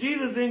either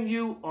Jesus in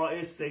you, or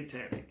it's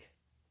satanic.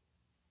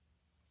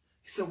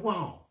 He said,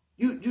 wow.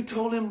 You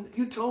told him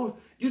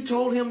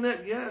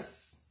that?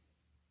 Yes.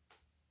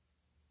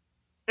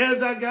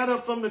 As I got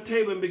up from the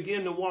table and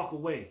began to walk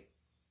away,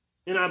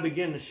 and I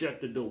began to shut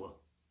the door,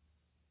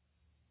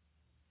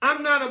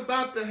 I'm not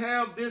about to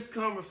have this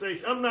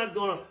conversation. I'm not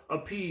going to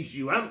appease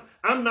you.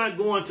 I'm not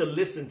going to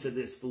listen to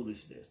this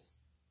foolishness.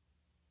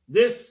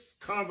 This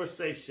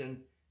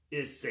conversation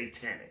is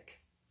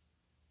satanic.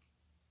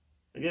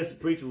 I guess the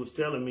preacher was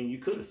telling me you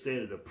could have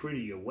said it a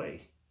prettier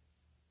way.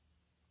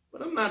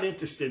 But I'm not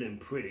interested in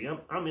pretty.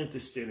 I'm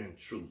interested in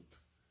truth.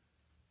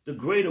 The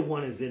greater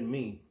one is in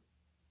me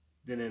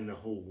than in the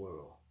whole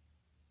world.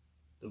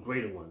 The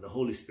greater one, the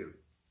Holy Spirit.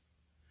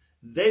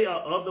 They are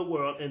of the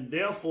world, and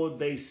therefore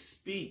they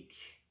speak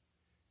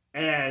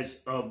as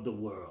of the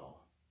world.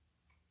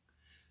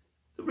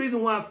 The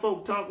reason why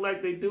folk talk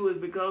like they do is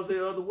because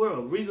they're of the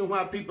world. The reason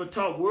why people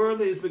talk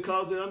worldly is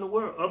because they're of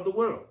the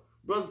world.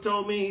 Brother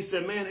told me, he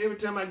said, man, every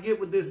time I get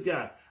with this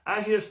guy,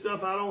 I hear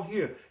stuff I don't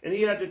hear. And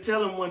he had to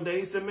tell him one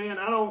day, he said, man,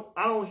 I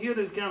don't hear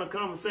this kind of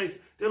conversation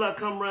till I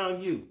come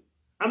around you.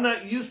 I'm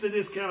not used to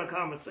this kind of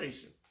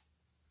conversation.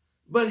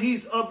 But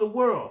he's of the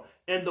world.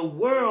 And the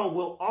world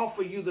will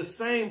offer you the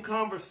same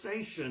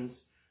conversations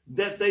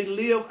that they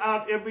live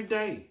out every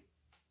day.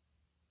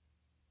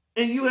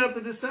 And you have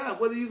to decide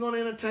whether you're going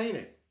to entertain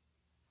it.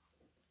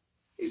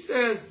 He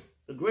says,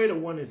 the greater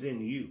one is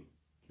in you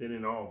than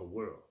in all the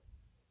world.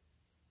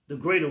 The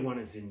greater one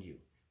is in you.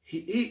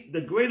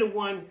 The greater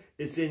one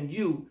is in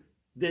you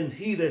than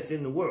he that's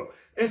in the world.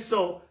 And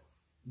so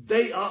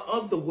they are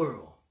of the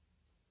world.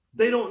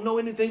 They don't know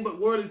anything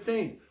but worldly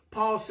things.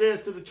 Paul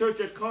says to the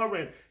church at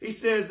Corinth, he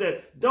says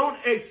that don't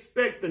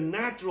expect the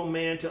natural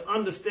man to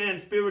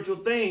understand spiritual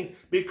things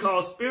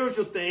because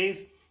spiritual things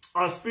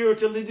are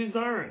spiritually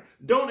discerned.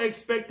 Don't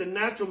expect the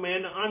natural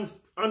man to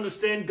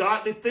understand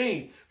godly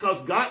things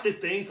because godly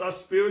things are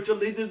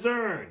spiritually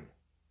discerned.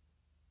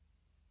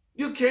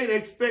 You can't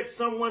expect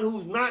someone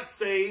who's not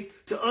saved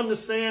to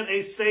understand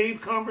a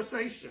saved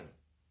conversation.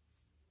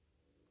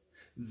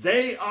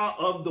 They are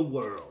of the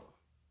world.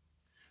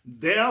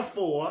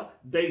 Therefore,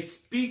 they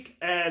speak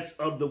as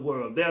of the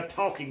world. Their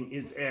talking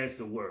is as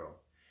the world.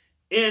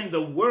 And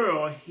the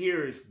world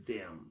hears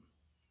them.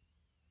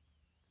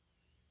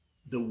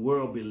 The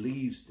world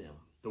believes them.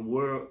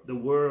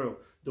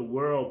 The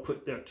world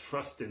put their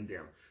trust in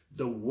them.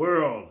 The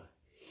world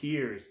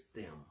hears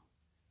them.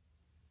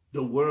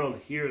 The world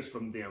hears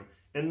from them.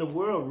 And the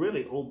world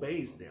really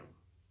obeys them.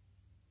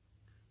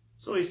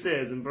 So he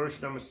says in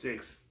verse number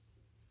 6,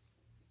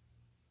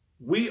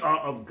 we are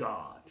of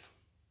God.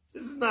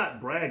 This is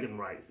not bragging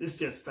rights. It's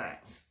just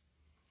facts.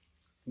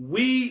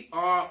 We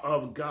are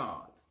of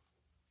God.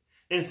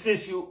 And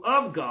since you're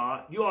of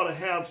God, you ought to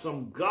have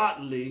some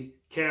godly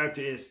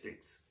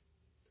characteristics.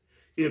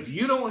 If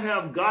you don't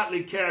have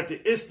godly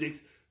characteristics,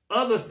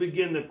 others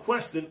begin to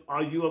question,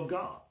 are you of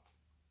God?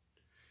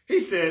 He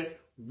says,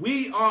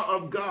 we are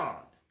of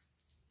God.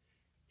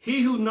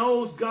 He who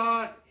knows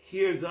God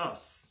hears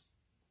us.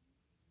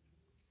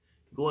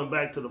 Going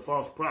back to the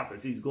false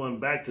prophets, he's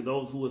going back to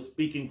those who are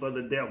speaking for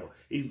the devil.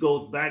 He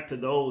goes back to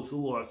those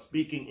who are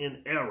speaking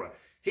in error.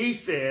 He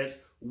says,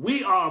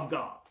 we are of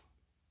God.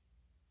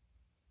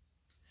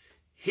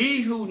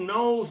 He who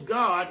knows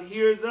God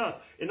hears us.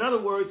 In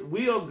other words,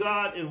 we are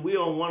God and we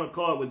are on one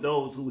accord with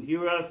those who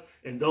hear us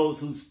and those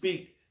who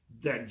speak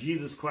that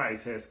Jesus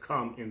Christ has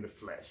come in the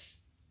flesh.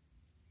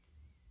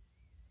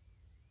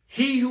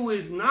 He who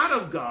is not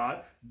of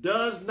God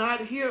does not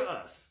hear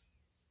us.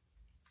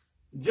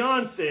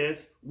 John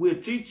says, we're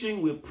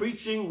teaching, we're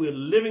preaching, we're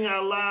living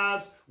our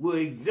lives, we're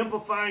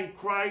exemplifying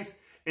Christ,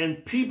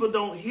 and people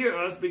don't hear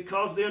us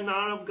because they're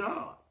not of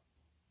God.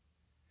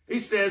 He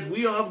says,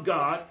 we are of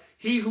God.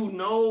 He who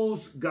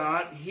knows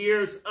God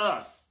hears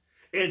us.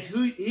 And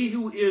he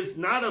who is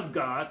not of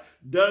God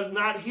does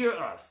not hear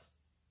us.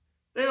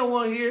 They don't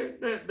want to hear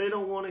it. They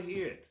don't want to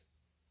hear it.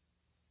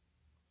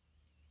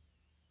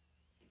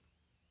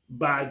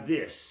 By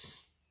this,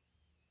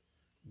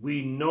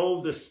 we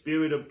know the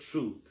spirit of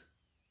truth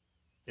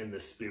and the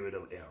spirit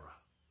of error.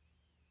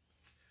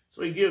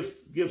 So he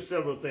gives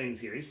several things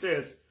here. He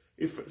says,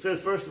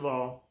 first of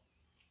all,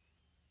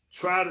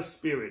 try the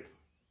spirit.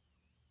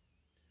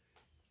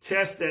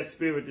 Test that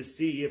spirit to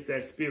see if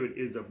that spirit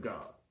is of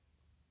God.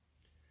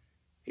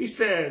 He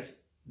says,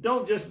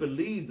 don't just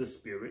believe the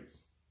spirits,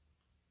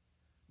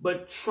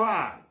 but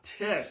try,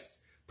 test,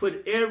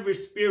 put every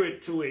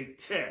spirit to a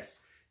test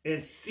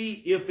and see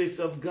if it's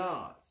of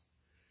God.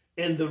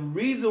 And the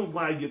reason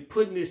why you're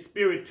putting this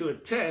spirit to a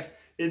test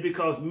is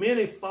because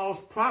many false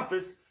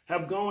prophets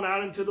have gone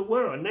out into the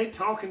world and they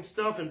talking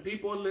stuff and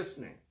people are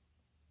listening.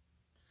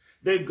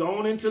 They've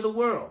gone into the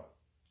world.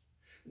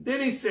 Then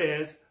he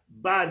says,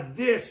 by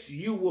this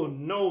you will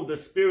know the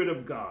Spirit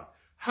of God.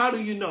 How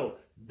do you know?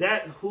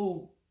 That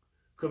who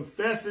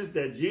confesses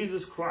that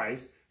Jesus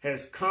Christ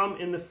has come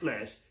in the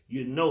flesh,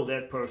 you know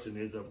that person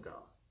is of God.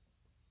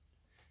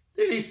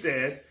 Then he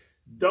says,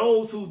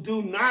 those who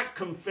do not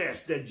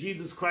confess that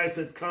Jesus Christ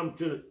has come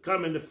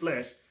in the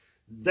flesh,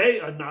 they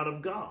are not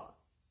of God.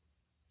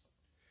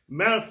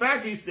 Matter of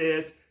fact, he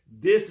says,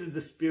 this is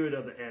the spirit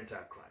of the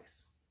Antichrist.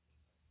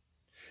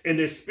 And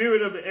the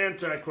spirit of the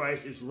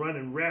Antichrist is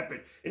running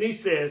rapid. And he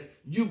says,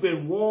 you've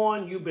been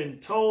warned, you've been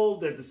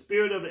told that the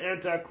spirit of the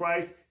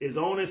Antichrist is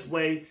on its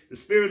way. The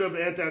spirit of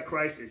the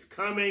Antichrist is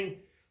coming.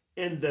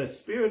 And the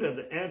spirit of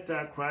the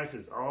Antichrist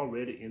is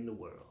already in the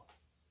world.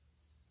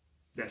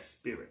 That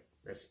spirit,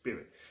 that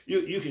spirit.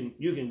 You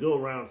can go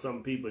around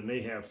some people and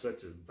they have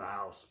such a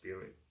vile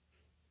spirit.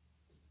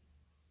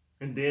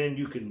 And then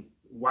you can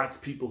watch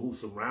people who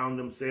surround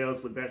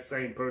themselves with that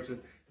same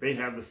person. They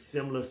have a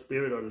similar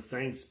spirit or the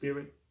same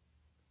spirit.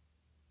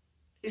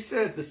 It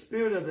says the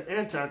spirit of the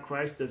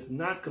Antichrist does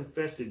not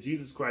confess that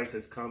Jesus Christ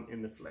has come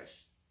in the flesh.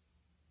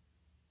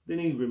 Then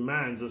he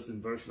reminds us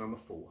in verse number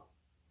 4.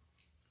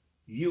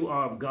 You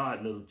are of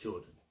God, little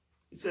children.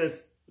 He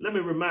says, let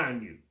me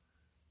remind you,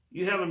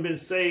 you haven't been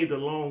saved a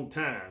long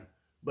time,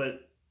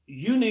 but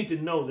you need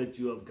to know that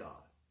you're of God.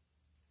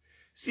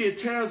 See, it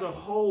tears a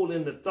hole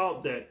in the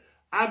thought that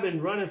I've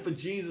been running for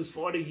Jesus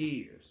 40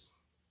 years,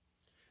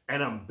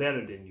 and I'm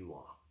better than you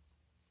are.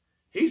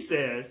 He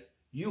says,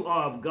 you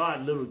are of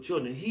God, little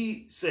children.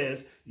 He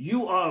says,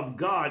 you are of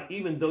God,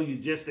 even though you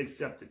just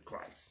accepted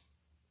Christ.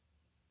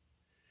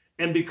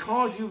 And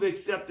because you've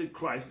accepted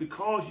Christ,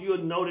 because you're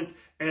noted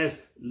as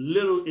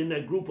little in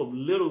that group of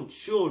little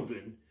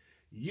children,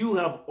 you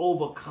have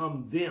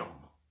overcome them.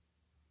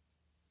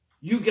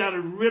 You got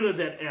rid of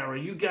that error.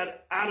 You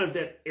got out of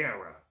that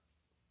error.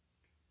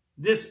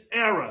 This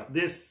error,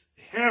 this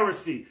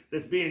heresy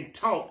that's being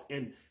taught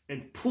and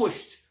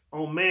pushed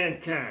on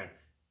mankind,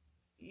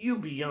 you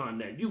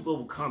beyond that. You've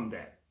overcome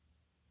that.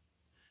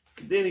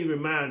 Then he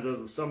reminds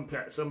us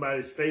of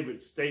somebody's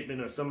favorite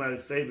statement or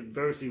somebody's favorite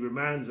verse. He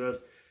reminds us,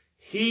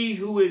 he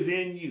who is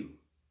in you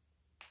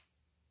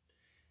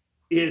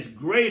is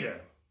greater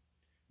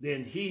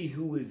than he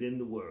who is in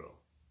the world.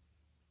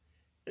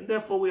 And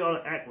therefore we ought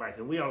to act like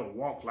it. We ought to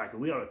walk like it.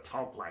 We ought to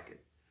talk like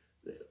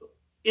it.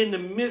 In the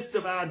midst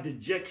of our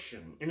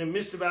dejection, in the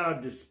midst of our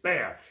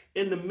despair,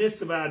 in the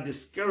midst of our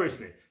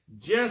discouragement,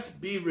 just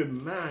be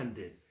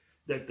reminded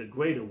that the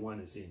greater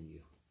one is in you.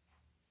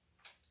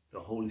 The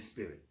Holy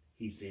Spirit,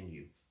 he's in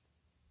you.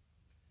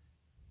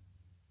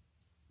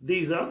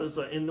 These others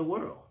are in the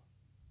world.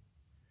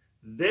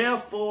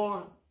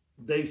 Therefore,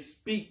 they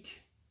speak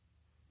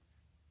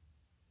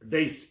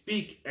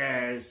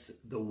as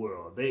the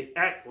world. They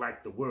act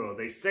like the world.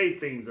 They say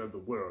things of the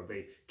world.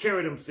 They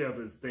carry themselves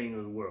as things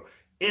of the world.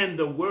 And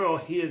the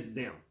world hears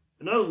them.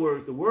 In other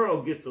words, the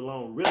world gets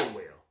along really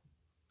well.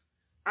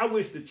 I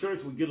wish the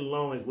church would get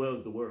along as well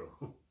as the world.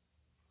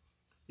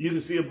 You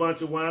can see a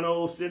bunch of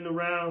winos sitting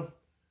around.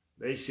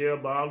 They share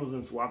bottles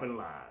and swapping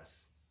lies.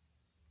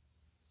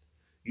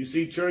 You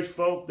see church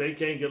folk, they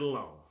can't get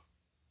along.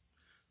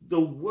 The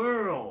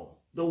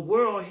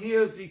world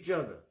hears each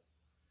other.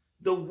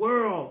 The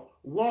world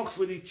walks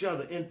with each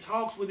other and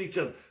talks with each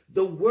other.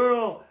 The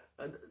world,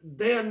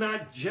 they are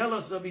not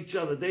jealous of each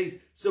other.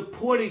 They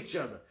support each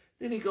other.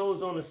 Then he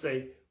goes on to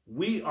say,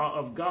 we are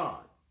of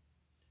God.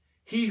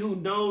 He who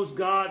knows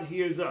God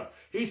hears us.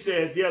 He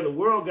says, yeah, the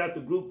world got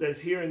the group that's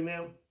hearing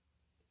them,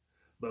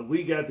 but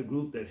we got the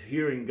group that's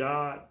hearing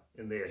God,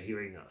 and they're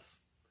hearing us.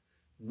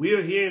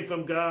 We're hearing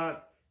from God,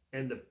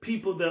 and the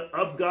people that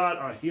of God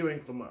are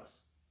hearing from us.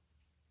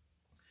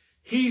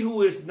 He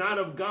who is not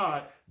of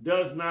God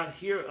does not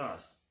hear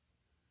us.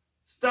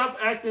 Stop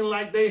acting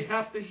like they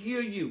have to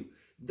hear you.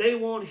 They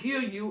won't hear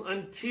you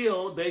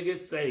until they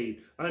get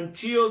saved,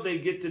 until they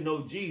get to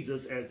know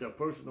Jesus as their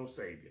personal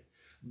Savior.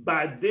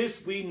 By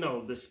this we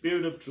know the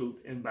spirit of truth,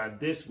 and by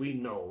this we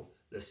know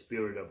the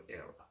spirit of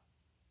error.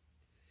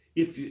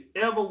 If you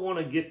ever want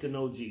to get to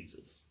know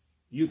Jesus,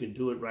 you can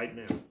do it right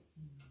now.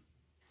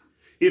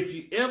 If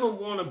you ever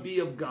want to be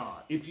of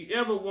God, if you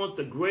ever want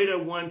the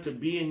greater one to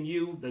be in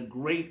you, the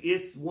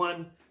greatest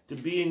one to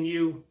be in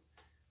you,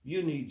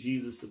 you need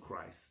Jesus the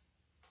Christ.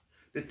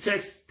 The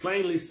text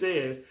plainly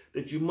says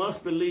that you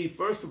must believe,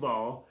 first of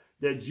all,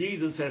 that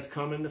Jesus has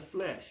come in the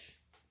flesh.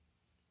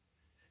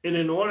 And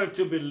in order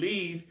to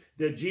believe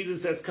that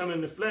Jesus has come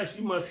in the flesh,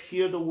 you must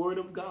hear the word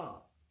of God.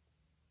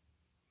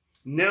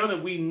 Now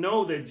that we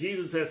know that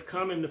Jesus has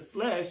come in the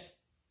flesh,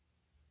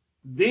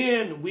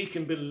 then we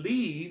can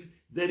believe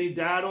that he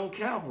died on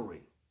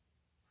Calvary.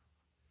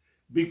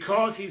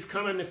 Because he's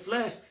come in the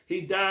flesh,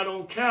 he died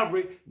on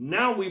Calvary.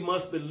 Now we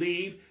must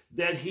believe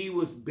that he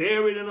was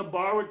buried in a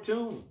borrowed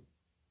tomb.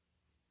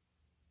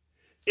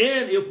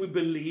 And if we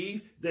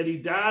believe that he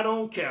died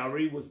on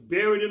Calvary, was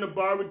buried in a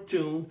borrowed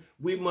tomb,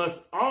 we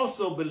must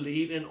also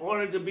believe, in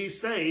order to be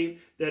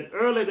saved, that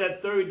early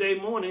that third day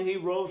morning he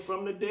rose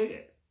from the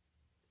dead.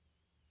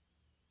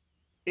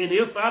 And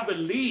if I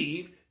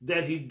believe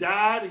that he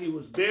died, he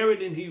was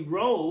buried, and he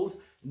rose,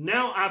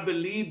 now I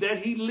believe that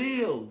he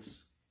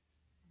lives.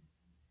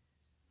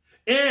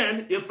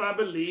 And if I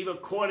believe,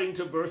 according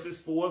to verses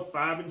 4,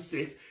 5, and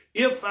 6,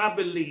 if I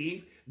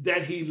believe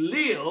that he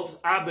lives,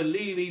 I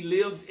believe he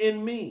lives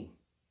in me.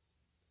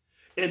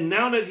 And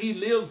now that he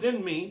lives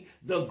in me,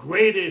 the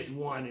greatest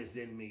one is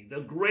in me.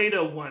 The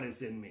greater one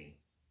is in me.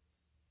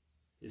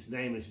 His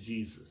name is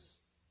Jesus.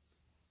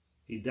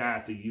 He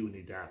died for you and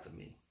he died for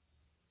me.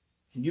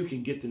 And you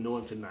can get to know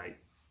him tonight.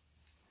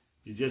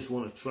 you just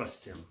want to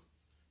trust him,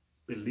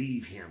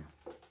 believe him,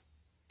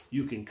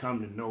 you can come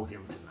to know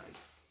him tonight.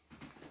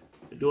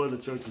 The door of the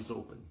church is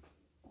open.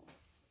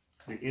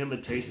 The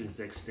invitation is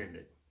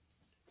extended.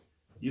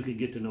 You can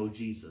get to know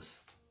Jesus.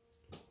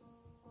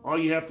 All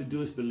you have to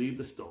do is believe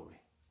the story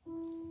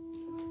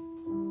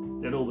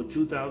that over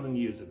 2,000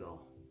 years ago,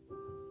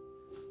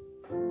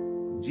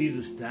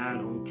 Jesus died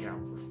on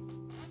Calvary.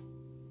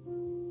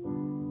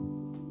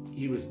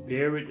 He was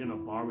buried in a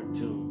borrowed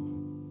tomb.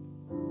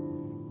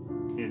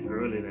 And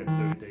early that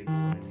third day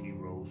morning, he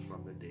rose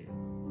from the dead.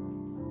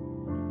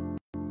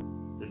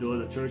 The door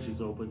of the church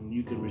is open.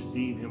 You can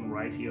receive him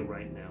right here,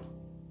 right now.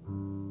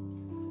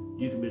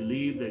 You can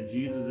believe that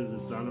Jesus is the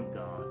Son of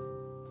God,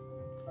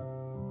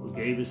 who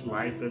gave his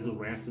life as a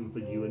ransom for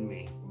you and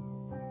me.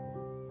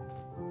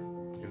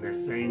 And that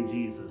same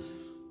Jesus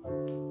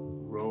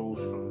rose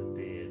from the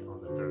dead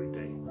on the third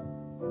day.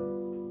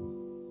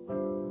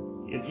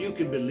 If you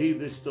can believe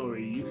this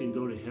story, you can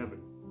go to heaven.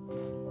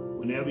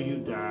 Whenever you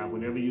die,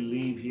 whenever you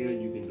leave here,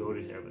 you can go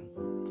to heaven.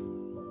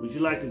 Would you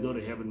like to go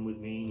to heaven with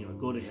me or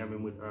go to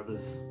heaven with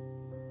others?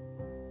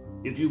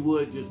 If you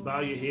would, just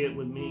bow your head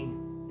with me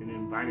and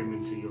invite him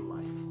into your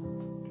life.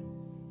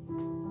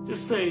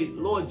 Just say,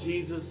 Lord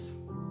Jesus,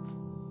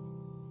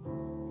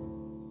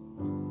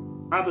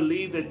 I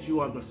believe that you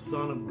are the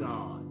Son of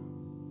God.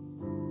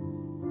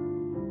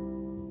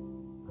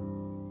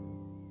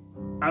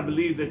 I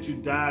believe that you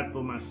died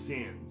for my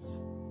sins.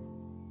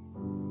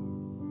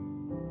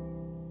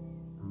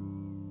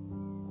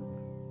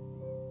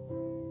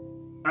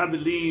 I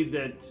believe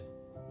that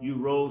you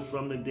rose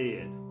from the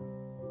dead.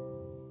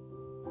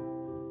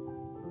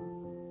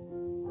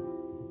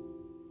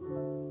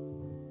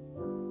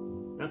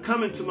 Now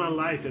come into my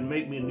life and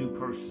make me a new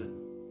person.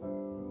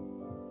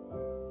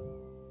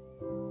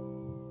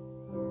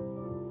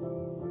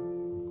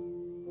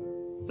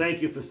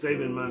 Thank you for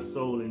saving my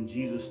soul. In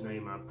Jesus'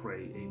 name I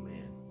pray,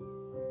 amen.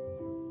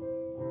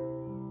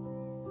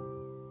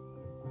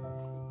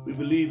 We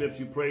believe if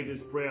you pray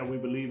this prayer, we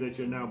believe that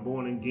you're now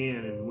born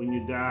again, and when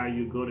you die,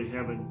 you go to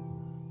heaven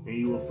and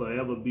you will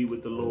forever be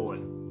with the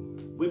Lord.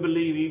 We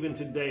believe even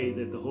today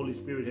that the Holy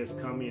Spirit has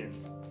come in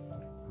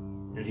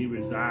and he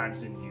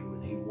resides in you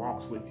and he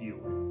walks with you.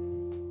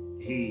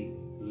 He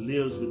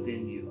lives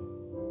within you.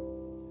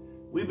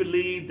 We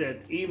believe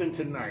that even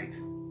tonight,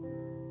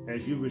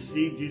 as you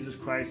receive Jesus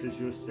Christ as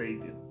your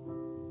Savior,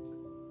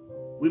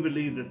 we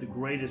believe that the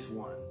greatest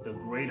one, the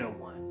greater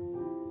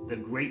one, the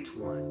great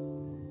one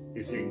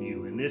is in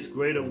you. And this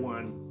greater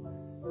one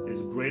is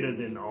greater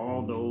than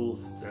all those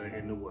that are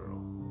in the world.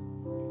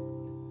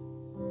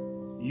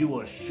 You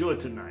are sure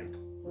tonight,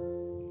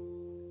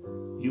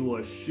 you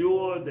are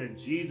sure that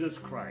Jesus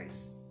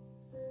Christ,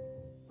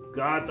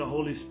 God the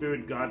Holy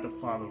Spirit, God the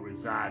Father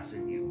resides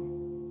in you.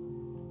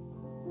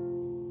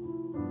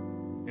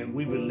 And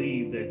we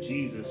believe that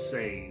Jesus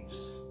saves.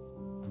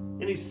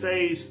 And he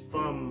saves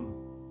from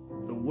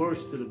the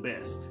worst to the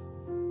best.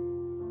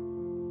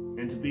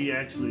 And to be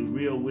actually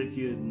real with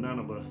you, none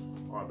of us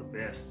are the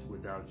best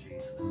without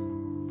Jesus.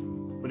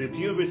 But if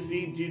you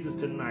receive Jesus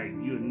tonight,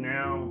 you're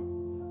now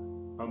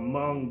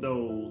among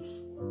those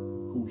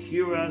who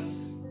hear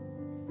us,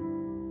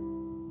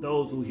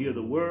 those who hear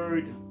the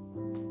word,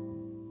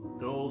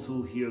 those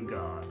who hear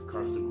God,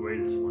 because the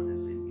greatest one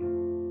is in you.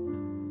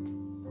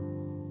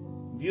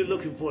 If you're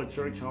looking for a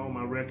church home,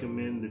 I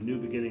recommend the New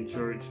Beginning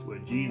Church, where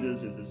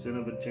Jesus is the center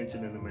of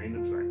attention and the main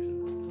attraction.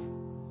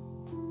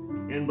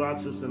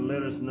 Inbox us and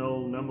let us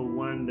know, number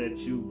one, that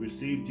you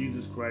received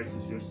Jesus Christ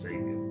as your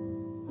Savior.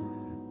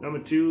 Number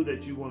two,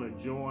 that you want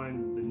to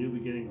join the New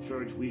Beginning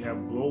Church. We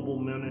have global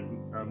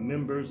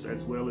members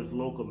as well as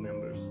local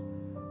members.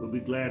 We'll be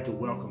glad to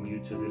welcome you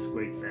to this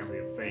great family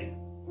of faith.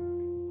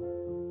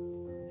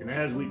 And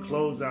as we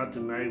close out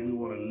tonight, we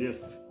want to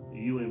lift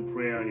you in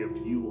prayer.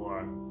 If you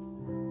are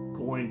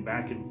going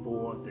back and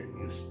forth and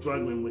you're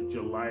struggling with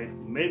your life,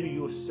 maybe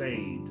you're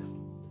saved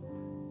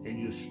and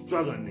you're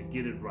struggling to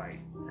get it right,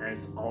 as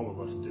all of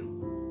us do.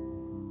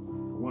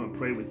 I want to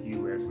pray with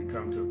you as we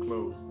come to a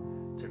close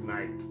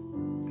tonight.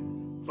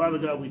 Father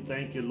God, we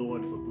thank you,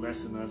 Lord, for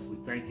blessing us. We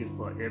thank you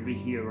for every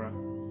hearer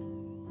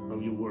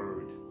of your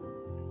word.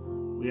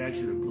 We ask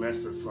you to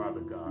bless us,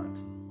 Father God.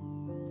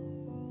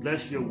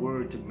 Bless your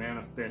word to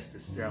manifest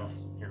itself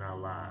in our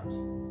lives.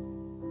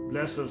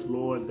 Bless us,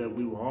 Lord, that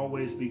we will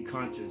always be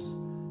conscious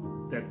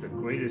that the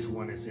greatest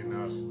one is in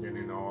us than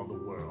in all the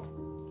world.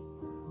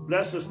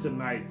 Bless us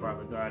tonight,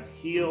 Father God.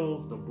 Heal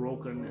the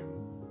broken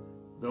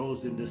and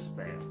those in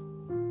despair.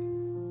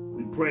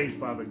 We pray,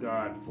 Father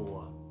God,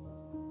 for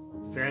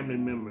family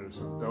members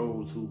of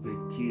those who've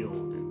been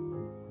killed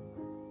and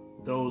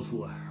those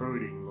who are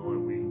hurting,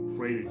 Lord. We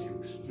pray that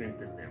you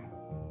strengthen them.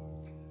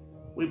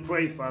 We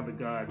pray, Father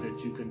God,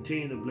 that you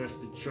continue to bless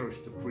the church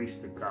to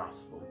preach the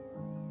gospel,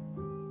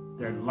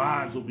 that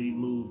lives will be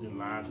moved and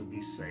lives will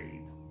be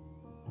saved.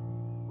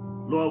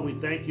 Lord, we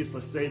thank you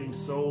for saving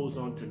souls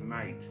on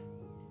tonight.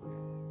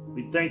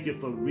 We thank you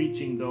for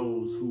reaching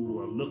those who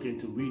are looking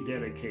to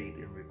rededicate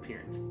and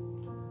repent.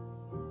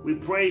 We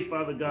pray,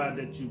 Father God,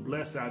 that you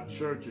bless our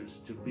churches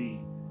to be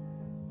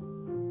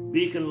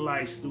beacon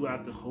lights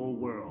throughout the whole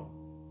world.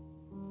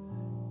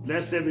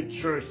 Bless every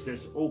church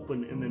that's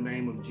open in the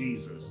name of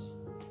Jesus.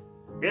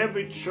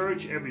 Every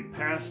church, every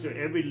pastor,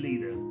 every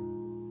leader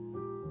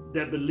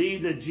that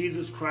believe that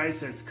Jesus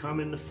Christ has come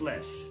in the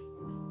flesh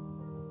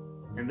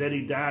and that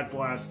he died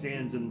for our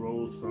sins and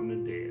rose from the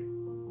dead.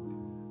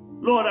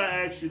 Lord,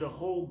 I ask you to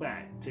hold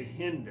back, to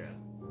hinder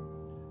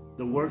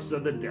the works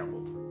of the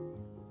devil.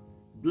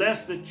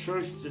 Bless the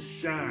church to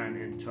shine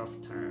in tough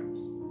times.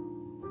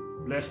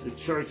 Bless the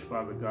church,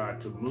 Father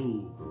God, to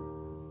move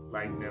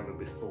like never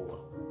before.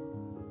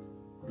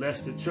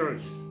 Bless the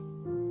church,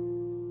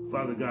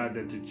 Father God,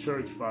 that the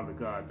church, Father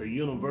God, the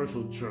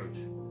universal church,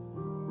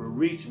 will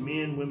reach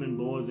men, women,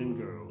 boys, and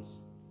girls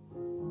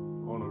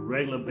on a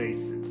regular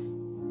basis.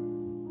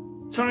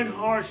 Turn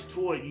hearts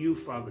toward you,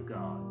 Father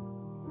God.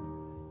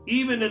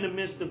 Even in the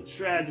midst of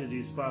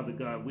tragedies, Father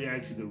God, we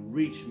ask you to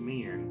reach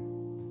men,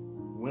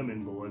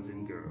 women, boys,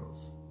 and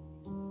girls.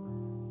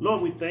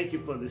 Lord, we thank you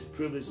for this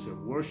privilege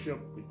of worship.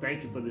 We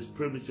thank you for this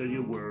privilege of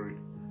your word.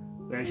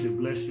 We ask you to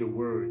bless your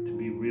word to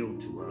be real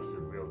to us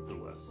and real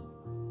through us.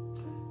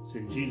 It's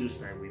in Jesus'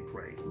 name we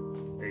pray.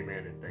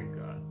 Amen and thank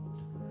God.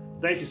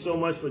 Thank you so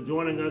much for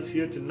joining us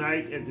here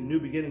tonight at the New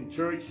Beginning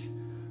Church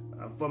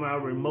from our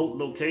remote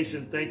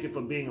location. Thank you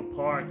for being a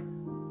part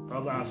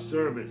of our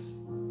service.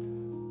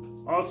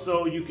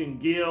 Also, you can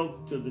give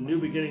to the New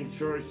Beginning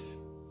Church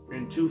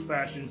in two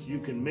fashions. You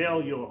can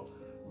mail your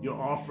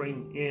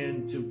offering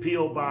in to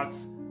P.O. Box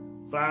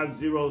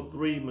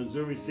 503,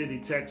 Missouri City,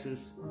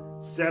 Texas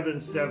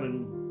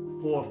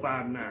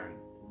 77459.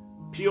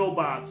 P.O.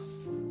 Box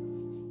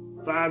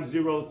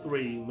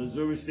 503,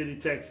 Missouri City,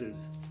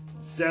 Texas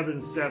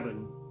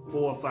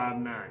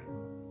 77459.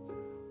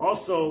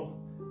 Also,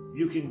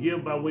 you can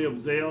give by way of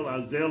Zelle.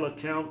 Our Zelle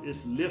account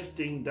is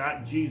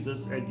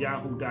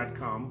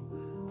lifting.jesus@yahoo.com.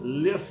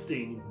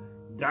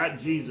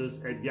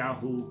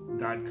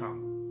 Lifting.jesus@yahoo.com.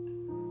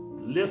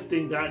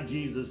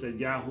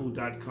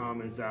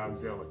 Lifting.jesus@yahoo.com is our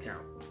Zelle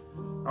account.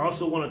 I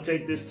also want to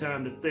take this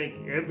time to thank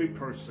every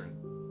person,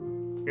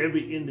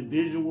 every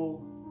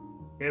individual,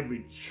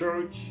 every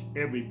church,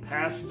 every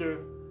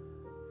pastor,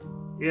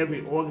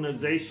 every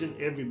organization,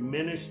 every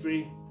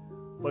ministry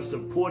for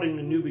supporting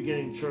the New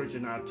Beginning Church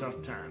in our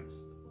tough times.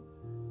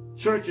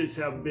 Churches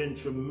have been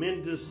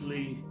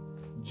tremendously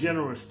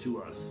generous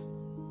to us.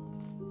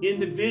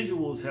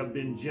 Individuals have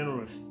been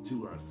generous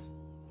to us.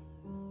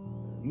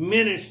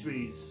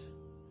 Ministries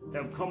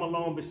have come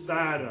along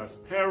beside us.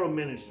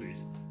 Para-ministries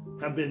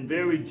have been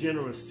very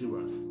generous to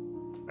us.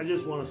 I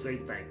just want to say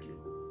thank you.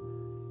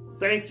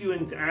 Thank you,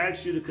 and I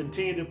ask you to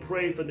continue to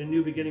pray for the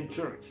New Beginning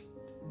Church,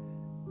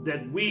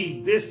 that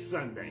we this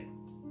Sunday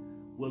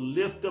will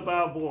lift up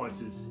our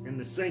voices in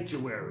the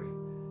sanctuary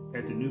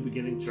at the New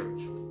Beginning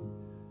Church.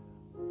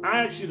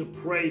 I ask you to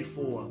pray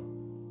for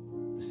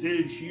the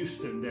city of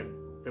Houston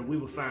that we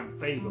will find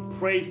favor.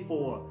 Pray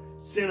for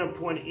Center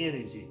Point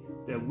Energy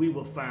that we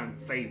will find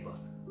favor.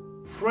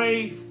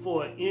 Pray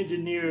for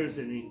engineers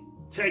and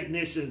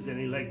technicians and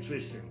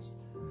electricians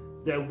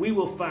that we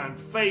will find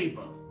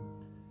favor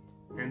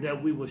and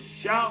that we will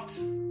shout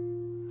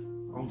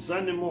on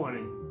Sunday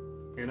morning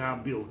in our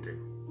building.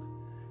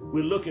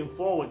 We're looking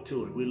forward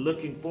to it. We're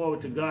looking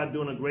forward to God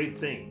doing a great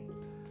thing.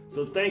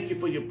 So thank you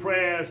for your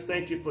prayers.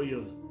 Thank you for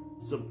your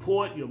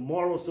support, your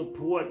moral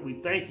support.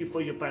 We thank you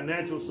for your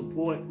financial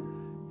support.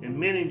 And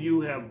many of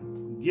you have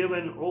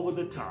given over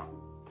the top.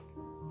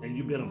 And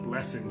you've been a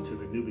blessing to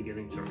the New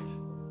Beginning Church.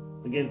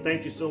 Again,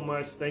 thank you so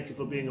much. Thank you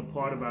for being a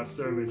part of our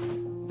service.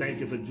 Thank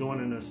you for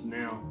joining us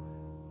now.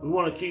 We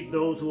want to keep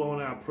those who are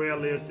on our prayer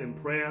list in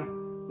prayer.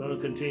 We're going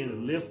to continue to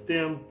lift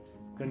them,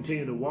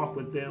 continue to walk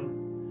with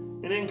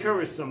them, and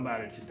encourage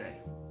somebody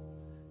today.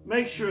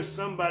 Make sure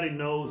somebody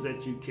knows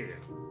that you care.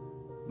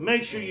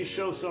 Make sure you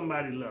show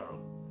somebody love.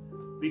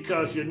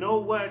 Because you know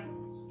what?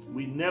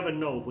 We never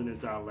know when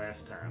it's our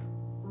last time.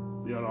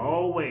 We ought to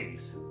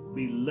always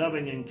be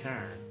loving and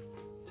kind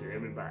to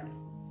everybody.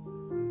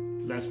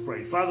 Let's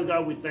pray. Father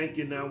God, we thank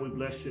you now. We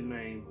bless your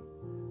name.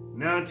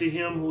 Now unto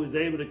him who is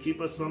able to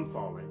keep us from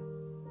falling.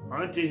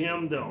 Unto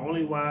him, the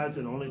only wise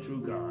and only true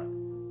God.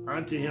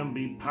 Unto him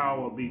be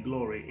power, be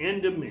glory,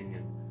 and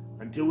dominion.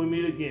 Until we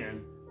meet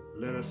again,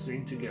 let us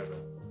sing together.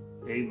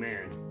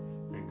 Amen.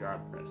 And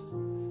God bless.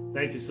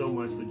 Thank you so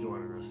much for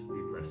joining us.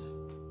 Be blessed.